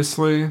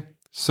seriously.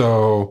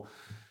 So,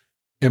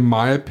 in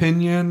my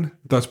opinion,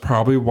 that's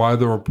probably why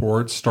the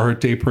reports started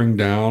tapering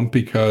down,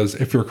 because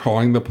if you're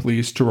calling the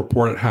police to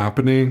report it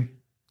happening,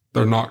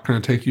 they're not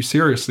going to take you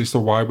seriously. So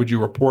why would you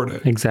report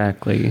it?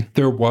 Exactly.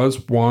 There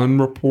was one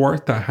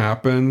report that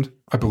happened,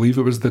 I believe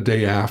it was the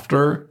day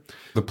after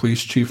the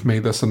police chief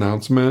made this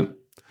announcement.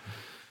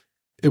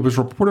 It was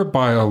reported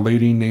by a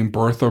lady named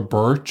Bertha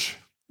Birch.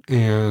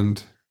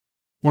 And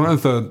one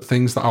of the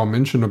things that I'll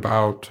mention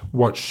about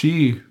what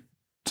she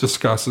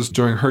discusses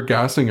during her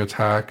gassing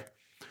attack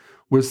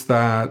was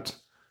that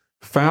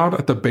found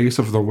at the base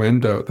of the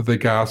window that the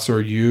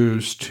gasser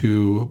used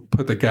to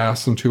put the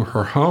gas into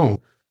her home,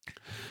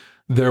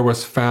 there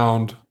was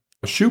found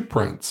shoe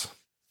prints,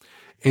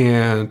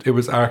 and it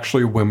was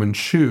actually women's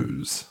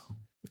shoes.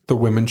 The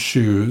women's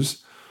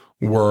shoes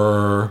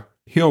were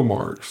heel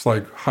marks,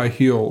 like high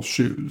heel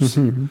shoes.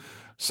 Mm-hmm.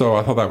 So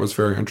I thought that was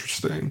very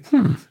interesting.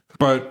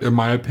 But in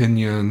my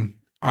opinion,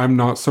 I'm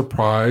not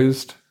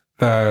surprised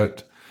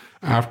that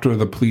after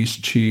the police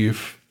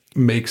chief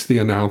makes the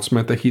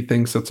announcement that he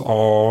thinks it's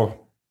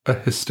all a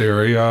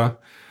hysteria,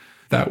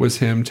 that was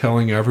him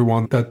telling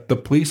everyone that the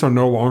police are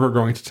no longer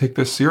going to take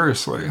this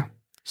seriously.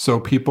 So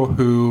people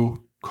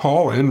who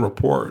call in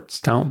reports,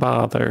 don't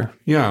bother.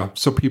 Yeah.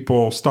 So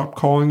people stop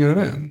calling it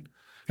in,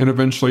 and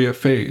eventually it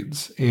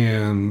fades.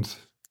 And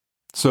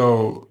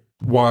so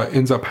what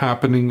ends up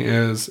happening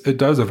is it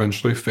does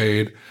eventually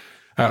fade,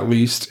 at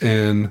least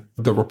in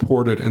the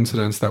reported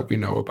incidents that we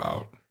know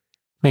about.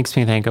 Makes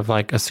me think of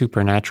like a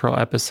supernatural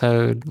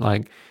episode.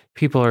 Like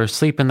people are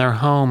asleep in their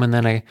home, and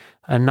then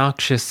a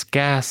noxious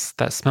gas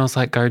that smells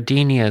like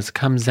gardenias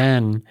comes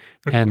in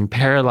and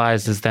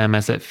paralyzes them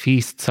as it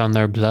feasts on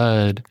their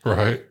blood.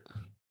 Right.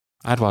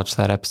 I'd watch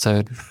that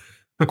episode.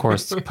 Of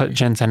course, put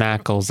Jensen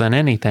Ackles in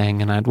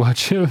anything and I'd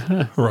watch it.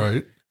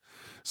 Right.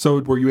 So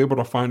were you able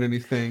to find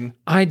anything?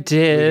 I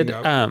did.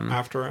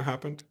 After it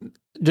happened?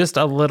 Just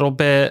a little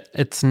bit.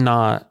 It's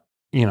not,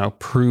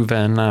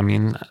 proven. I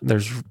mean,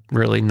 there's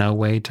really no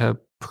way to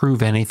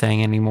prove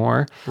anything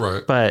anymore.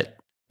 Right. But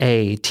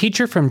a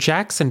teacher from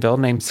Jacksonville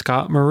named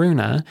Scott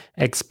Maruna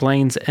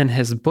explains in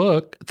his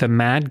book, The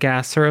Mad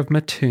Gasser of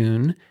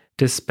Mattoon,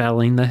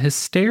 Dispelling the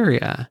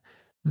Hysteria,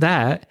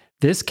 that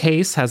this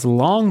case has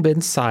long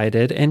been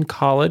cited in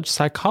college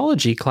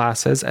psychology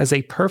classes as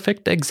a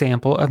perfect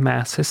example of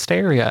mass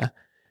hysteria,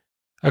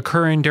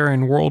 occurring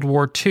during World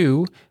War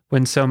II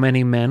when so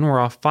many men were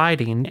off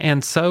fighting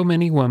and so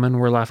many women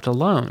were left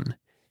alone.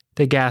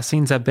 The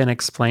gassings have been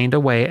explained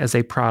away as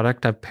a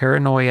product of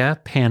paranoia,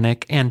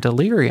 panic, and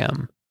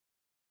delirium.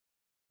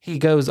 He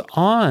goes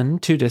on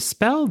to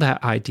dispel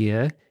that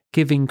idea,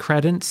 giving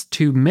credence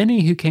to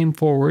many who came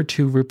forward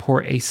to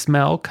report a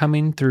smell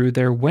coming through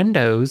their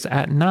windows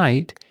at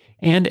night,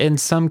 and in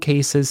some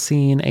cases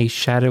seeing a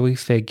shadowy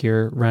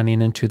figure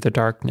running into the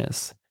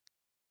darkness.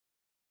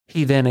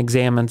 He then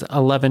examines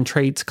 11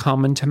 traits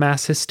common to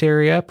mass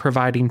hysteria,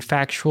 providing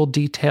factual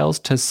details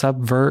to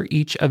subvert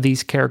each of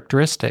these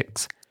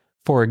characteristics.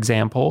 For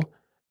example,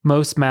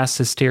 most mass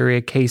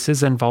hysteria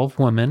cases involve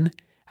women,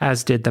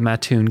 as did the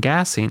Mattoon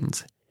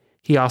gassings.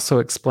 He also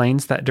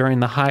explains that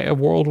during the height of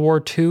World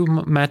War II,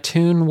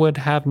 Mattoon would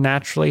have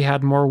naturally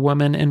had more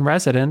women in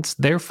residence.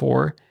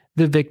 Therefore,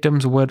 the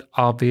victims would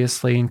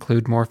obviously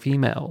include more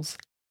females.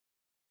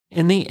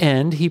 In the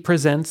end, he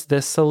presents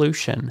this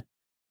solution.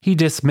 He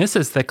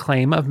dismisses the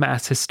claim of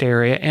mass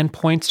hysteria and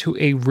points to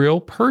a real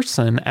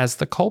person as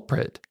the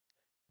culprit.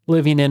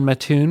 Living in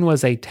Mattoon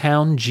was a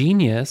town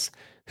genius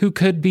who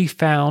could be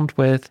found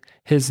with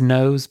his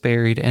nose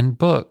buried in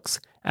books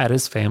at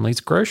his family's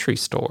grocery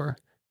store.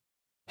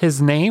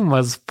 His name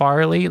was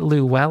Farley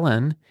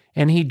Llewellyn,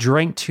 and he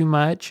drank too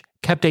much,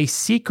 kept a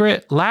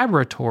secret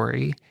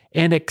laboratory,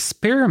 and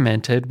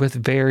experimented with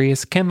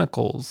various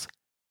chemicals.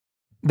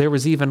 There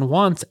was even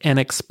once an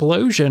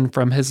explosion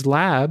from his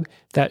lab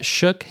that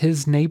shook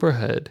his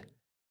neighborhood.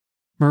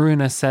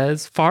 Maruna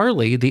says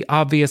Farley, the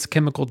obvious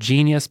chemical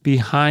genius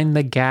behind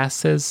the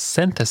gas's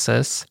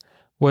synthesis,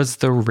 was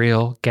the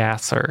real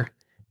gasser.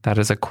 That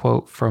is a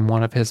quote from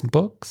one of his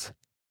books.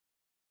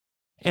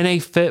 In a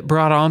fit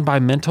brought on by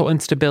mental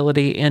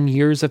instability and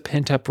years of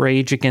pent-up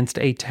rage against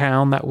a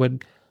town that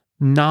would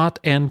not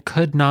and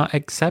could not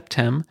accept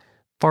him,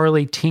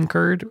 Farley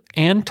tinkered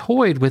and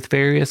toyed with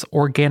various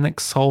organic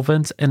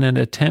solvents in an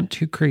attempt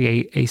to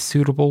create a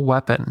suitable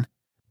weapon.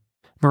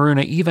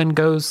 Maruna even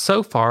goes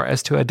so far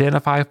as to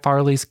identify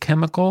Farley's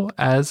chemical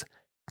as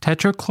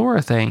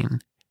tetrachloroethane,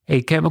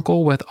 a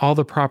chemical with all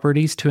the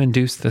properties to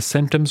induce the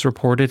symptoms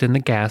reported in the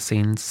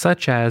gassing,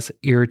 such as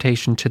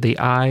irritation to the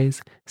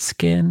eyes,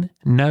 skin,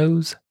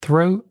 nose,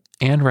 throat,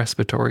 and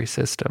respiratory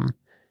system.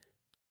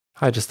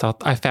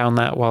 I found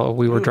that while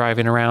we were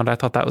driving around. I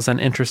thought that was an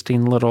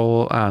interesting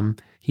little,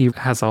 he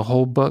has a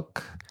whole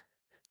book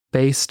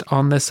based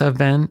on this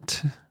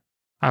event.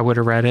 I would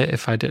have read it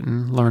if I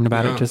didn't learn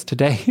about it just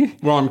today.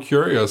 Well, I'm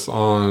curious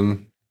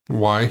on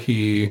why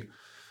he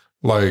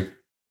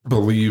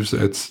believes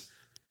it's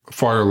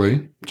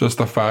Farley. Just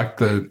the fact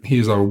that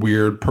he's a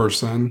weird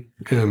person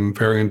and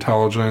very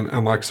intelligent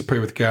and likes to play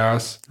with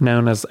gas.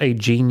 Known as a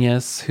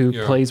genius who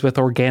plays with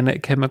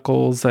organic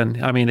chemicals.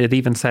 And I mean, it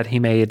even said he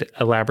made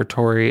a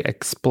laboratory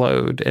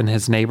explode and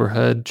his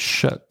neighborhood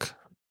shook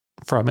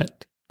from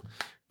it.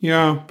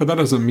 Yeah, but that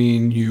doesn't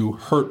mean you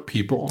hurt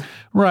people.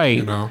 Right.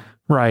 You know?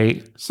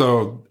 Right.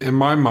 So in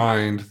my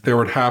mind, there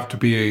would have to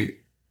be,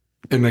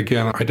 and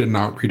again, I did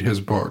not read his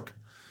book.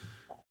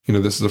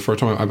 This is the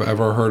first time I've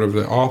ever heard of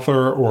the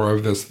author or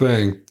of this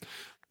thing.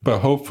 But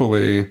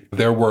hopefully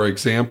there were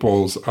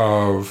examples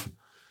of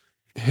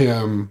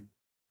him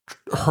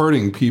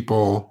hurting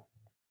people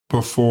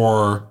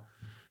before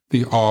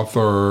the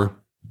author,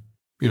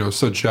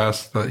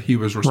 suggests that he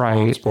was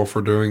responsible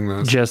for doing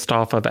this. Just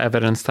off of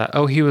evidence that,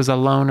 he was a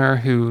loner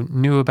who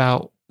knew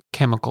about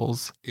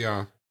chemicals.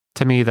 Yeah.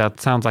 To me, that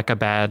sounds like a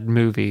bad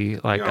movie,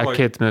 like a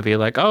kid's movie.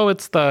 Like,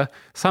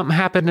 something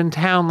happened in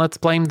town. Let's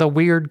blame the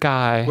weird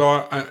guy.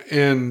 Well, I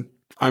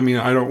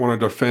don't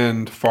want to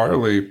defend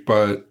Farley,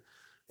 but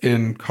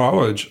in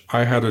college,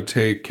 I had to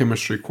take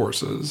chemistry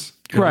courses.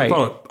 And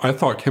I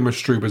thought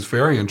chemistry was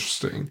very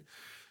interesting.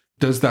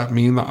 Does that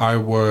mean that I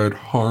would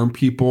harm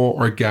people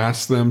or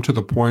gas them to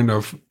the point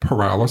of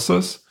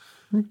paralysis?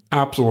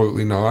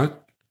 Absolutely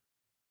not.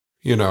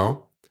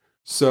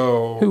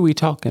 So who are we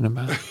talking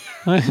about?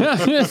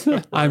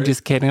 I'm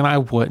just kidding. I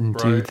wouldn't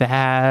do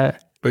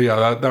that. But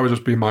yeah, that would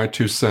just be my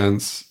 2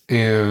 cents.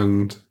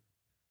 And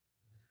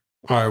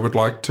I would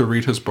like to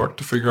read his book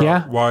to figure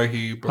out why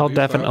he believes I'll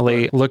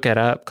definitely look it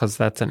up because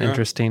that's an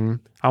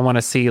interesting... I want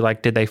to see,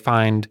 did they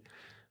find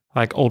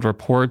old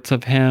reports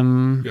of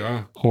him?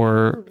 Yeah.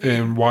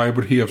 And why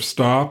would he have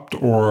stopped?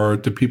 Or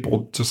did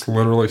people just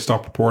literally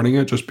stop reporting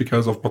it just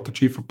because of what the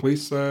chief of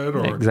police said?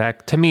 Or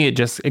To me,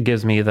 it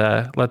gives me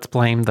let's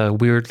blame the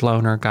weird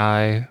loner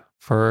guy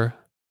for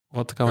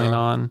what's going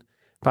on.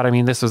 But I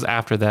mean, this was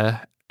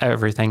after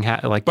everything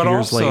happened, but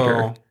years also,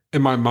 later.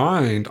 In my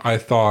mind, I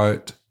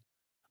thought,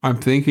 I'm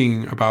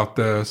thinking about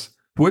this.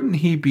 Wouldn't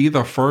he be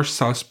the first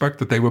suspect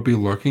that they would be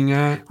looking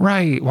at?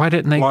 Right. Why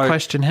didn't they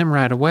question him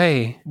right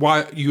away?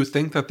 Why you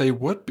think that they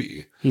would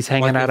be? He's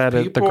hanging out at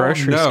the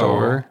grocery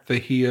store.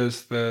 That he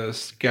is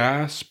this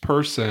gas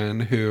person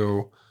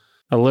who...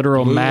 A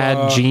literal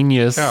mad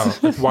genius. Yeah.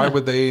 Why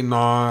would they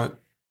not...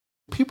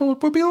 People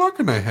would be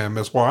looking at him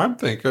is what I'm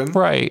thinking.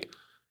 Right.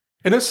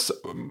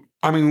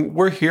 And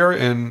we're here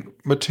in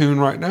Mattoon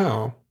right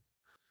now.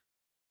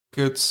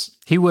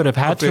 He would have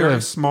had to have... a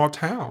very small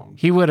town.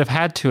 He would have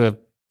had to have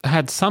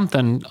had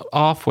something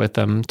off with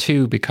him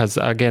too, because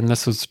again,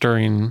 this was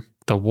during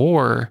the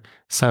war.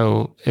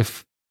 So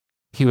if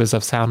he was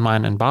of sound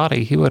mind and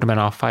body, he would have been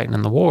off fighting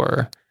in the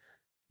war.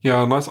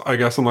 Yeah,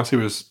 unless he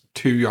was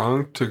too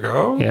young to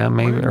go. Yeah,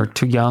 maybe, or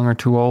too young or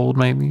too old,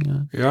 maybe.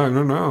 Yeah, I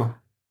don't know.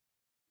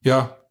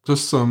 Yeah,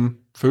 just some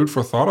food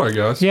for thought, I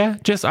guess. Yeah,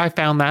 I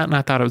found that and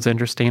I thought it was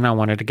interesting. I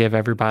wanted to give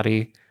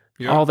everybody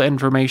all the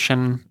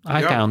information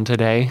I found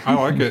today. I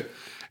like it.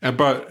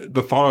 But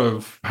the thought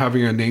of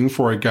having a name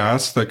for a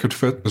gas that could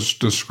fit this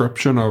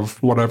description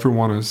of what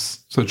everyone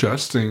is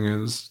suggesting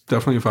is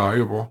definitely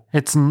valuable.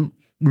 It's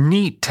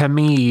neat to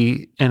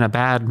me in a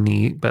bad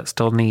neat, but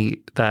still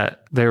neat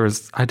that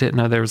I didn't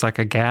know there was like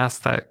a gas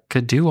that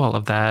could do all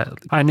of that.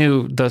 I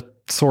knew the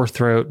sore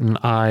throat and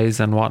eyes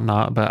and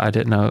whatnot, but I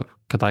didn't know it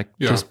could like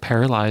just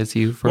paralyze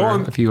you for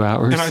a few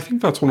hours. And I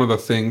think that's one of the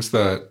things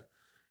that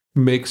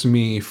makes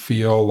me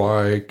feel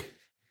like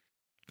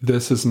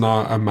this is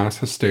not a mass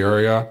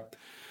hysteria,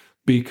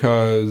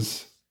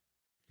 because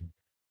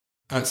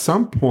at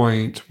some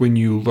point when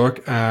you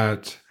look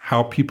at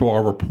how people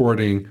are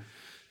reporting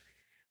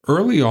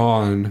early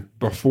on,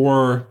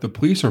 before the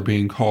police are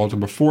being called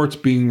and before it's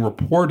being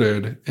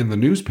reported in the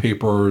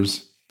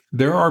newspapers,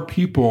 there are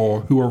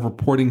people who are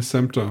reporting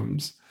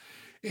symptoms,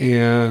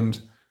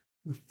 and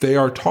they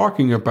are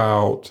talking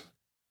about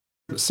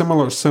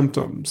similar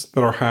symptoms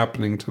that are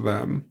happening to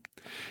them.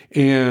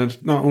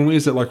 And not only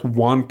is it like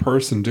one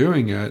person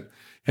doing it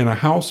in a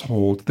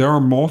household, there are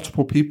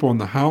multiple people in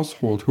the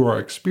household who are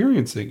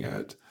experiencing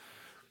it.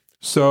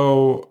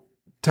 So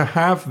to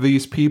have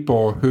these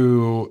people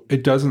who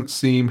it doesn't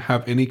seem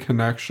have any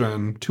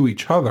connection to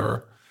each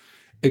other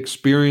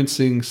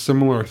experiencing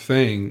similar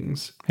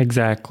things.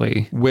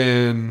 Exactly.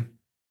 When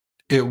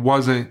it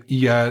wasn't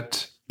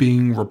yet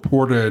being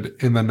reported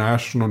in the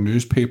national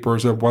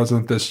newspapers, it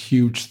wasn't this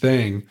huge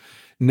thing.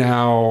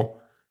 Now,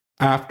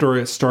 after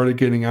it started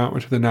getting out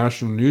into the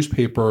national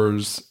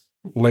newspapers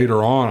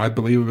later on, I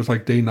believe it was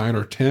like day 9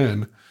 or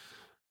 10,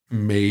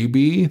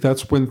 maybe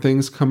that's when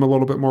things come a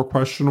little bit more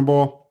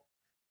questionable.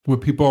 When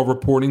people are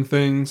reporting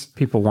things,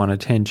 people want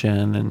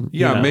attention, and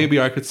maybe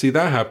I could see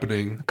that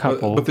happening. A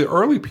couple, but the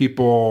early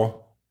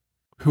people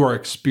who are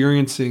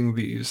experiencing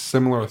these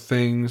similar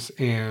things,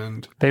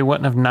 and they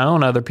wouldn't have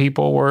known other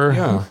people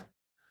were.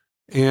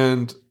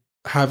 And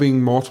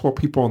having multiple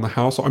people in the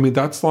house. I mean,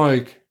 that's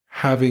like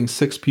having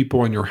 6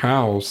 people in your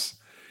house,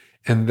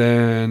 and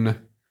then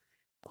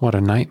what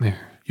a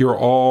nightmare. You're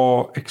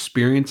all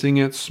experiencing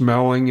it,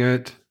 smelling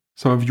it.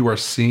 Some of you are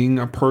seeing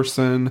a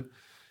person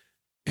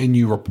and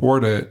you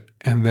report it.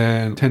 And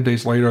then 10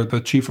 days later,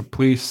 the chief of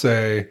police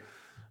say,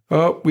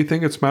 oh, we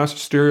think it's mass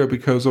hysteria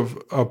because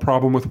of a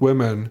problem with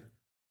women.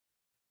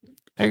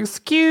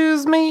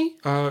 Excuse me?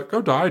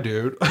 Go die,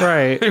 dude.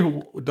 Right.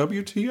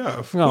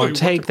 WTF. Well, like,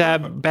 take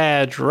that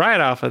badge right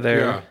off of there.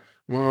 Yeah.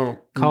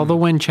 Well, call the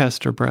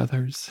Winchester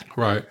brothers.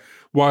 Right.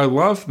 Well, I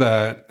love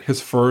that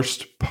his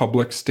first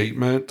public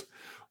statement,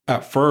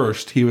 at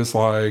first, he was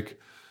like,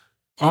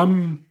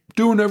 I'm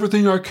doing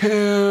everything I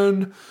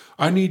can.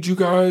 I need you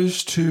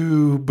guys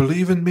to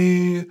believe in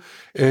me,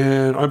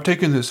 and I'm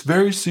taking this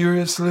very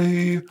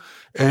seriously,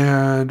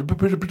 and but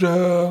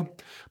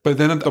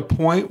then at the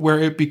point where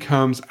it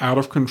becomes out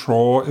of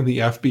control and the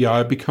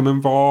FBI become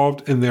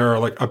involved and they're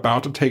like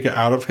about to take it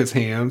out of his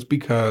hands,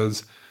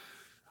 because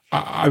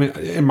I mean,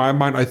 in my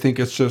mind, I think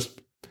it's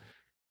just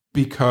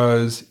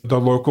because the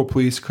local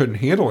police couldn't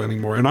handle it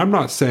anymore. And I'm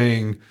not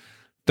saying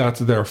that's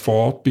their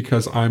fault,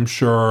 because I'm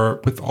sure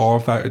with all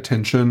of that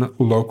attention,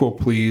 local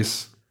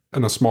police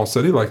in a small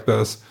city like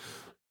this,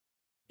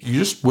 you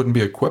just wouldn't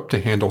be equipped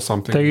to handle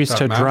something. They're used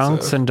to massive.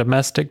 Drunks and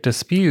domestic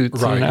disputes.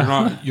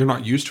 Right. You're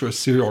not used to a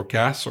serial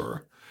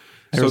gasser.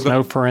 There's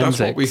no forensics.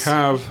 That's what we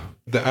have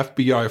the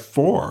FBI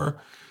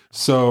for.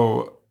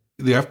 So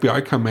the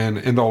FBI come in,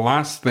 and the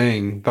last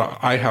thing that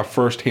I have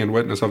firsthand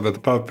witness of,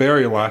 the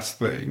very last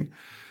thing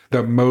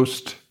that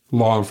most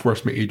law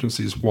enforcement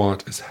agencies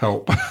want is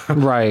help.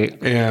 Right.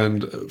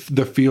 And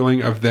the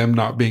feeling of them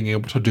not being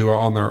able to do it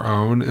on their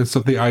own. And so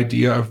the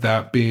idea of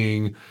that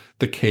being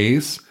the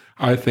case,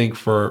 I think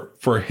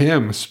for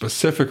him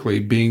specifically,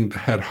 being the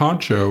head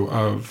honcho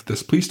of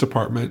this police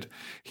department,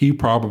 he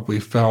probably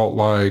felt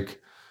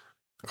like,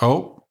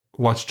 oh,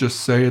 let's just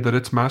say that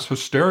it's mass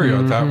hysteria.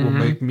 Mm-hmm. That will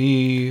make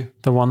me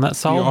the one that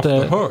solved it.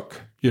 The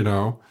hook,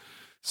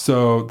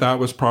 So that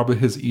was probably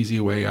his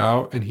easy way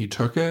out, and he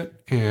took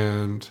it.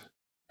 And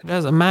it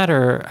doesn't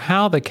matter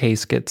how the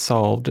case gets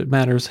solved. It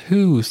matters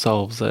who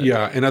solves it.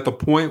 Yeah. And at the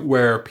point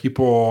where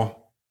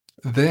people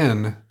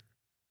then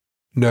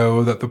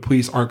know that the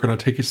police aren't going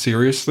to take it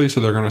seriously,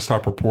 so they're going to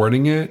stop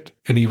reporting it.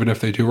 And even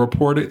if they do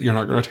report it, you're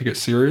not going to take it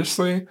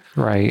seriously.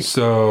 Right.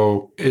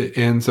 So it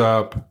ends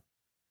up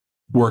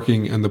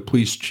working in the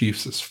police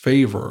chief's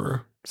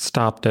favor.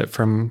 Stopped it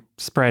from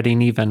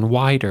spreading even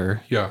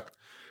wider. Yeah.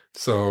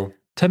 So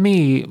to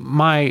me,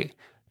 my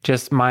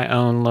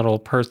own little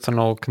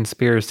personal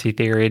conspiracy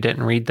theory, I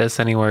didn't read this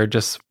anywhere,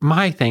 just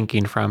my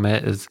thinking from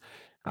it is,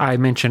 I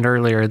mentioned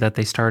earlier that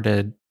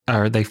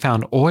they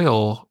found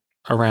oil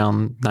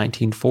around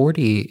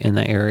 1940 in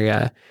the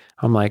area.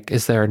 I'm like,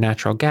 is there a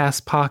natural gas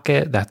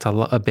pocket? That's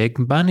a big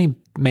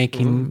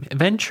money-making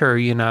venture,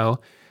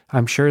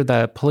 I'm sure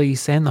the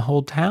police and the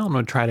whole town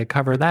would try to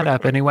cover that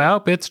up anyway.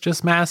 Oh, it's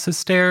just mass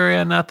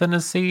hysteria, nothing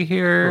to see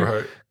here.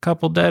 Right.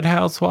 Couple dead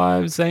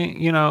housewives,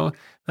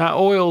 that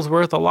oil's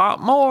worth a lot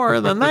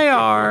more than they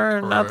are.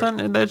 Right.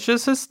 Nothing, that's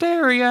just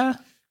hysteria.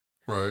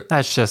 Right.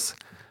 That's just,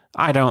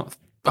 I don't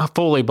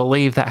fully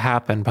believe that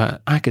happened,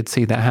 but I could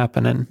see that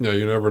happening. Yeah,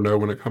 you never know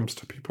when it comes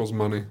to people's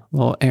money.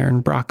 Little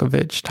Aaron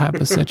Brockovich type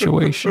of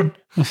situation.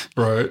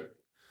 Right.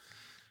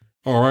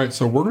 All right,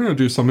 so we're going to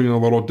do something a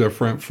little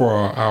different for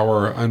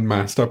our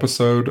Unmasked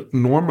episode.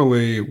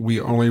 Normally,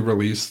 we only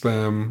release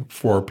them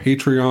for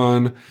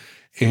Patreon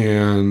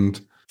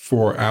and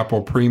for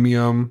Apple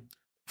Premium.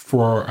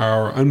 For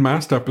our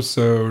Unmasked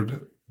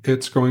episode,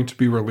 it's going to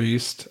be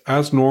released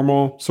as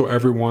normal so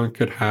everyone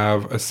could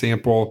have a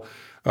sample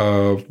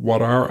of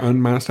what our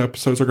Unmasked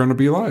episodes are going to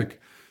be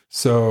like.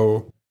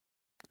 So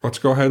let's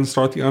go ahead and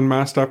start the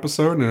Unmasked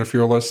episode. And if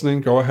you're listening,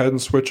 go ahead and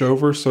switch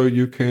over so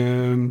you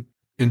can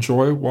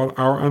enjoy what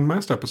our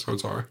Unmasked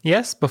episodes are.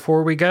 Yes,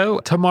 before we go,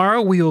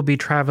 tomorrow we will be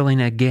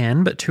traveling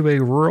again, but to a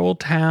rural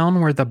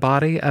town where the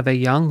body of a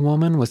young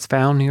woman was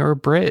found near a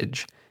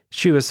bridge.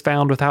 She was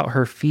found without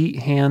her feet,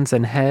 hands,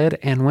 and head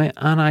and went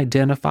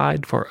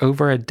unidentified for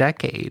over a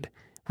decade.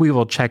 We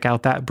will check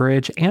out that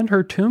bridge and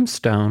her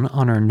tombstone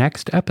on our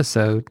next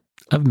episode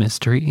of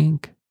Mystery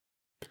Inc.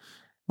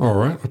 All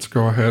right, let's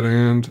go ahead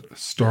and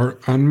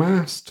start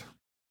Unmasked.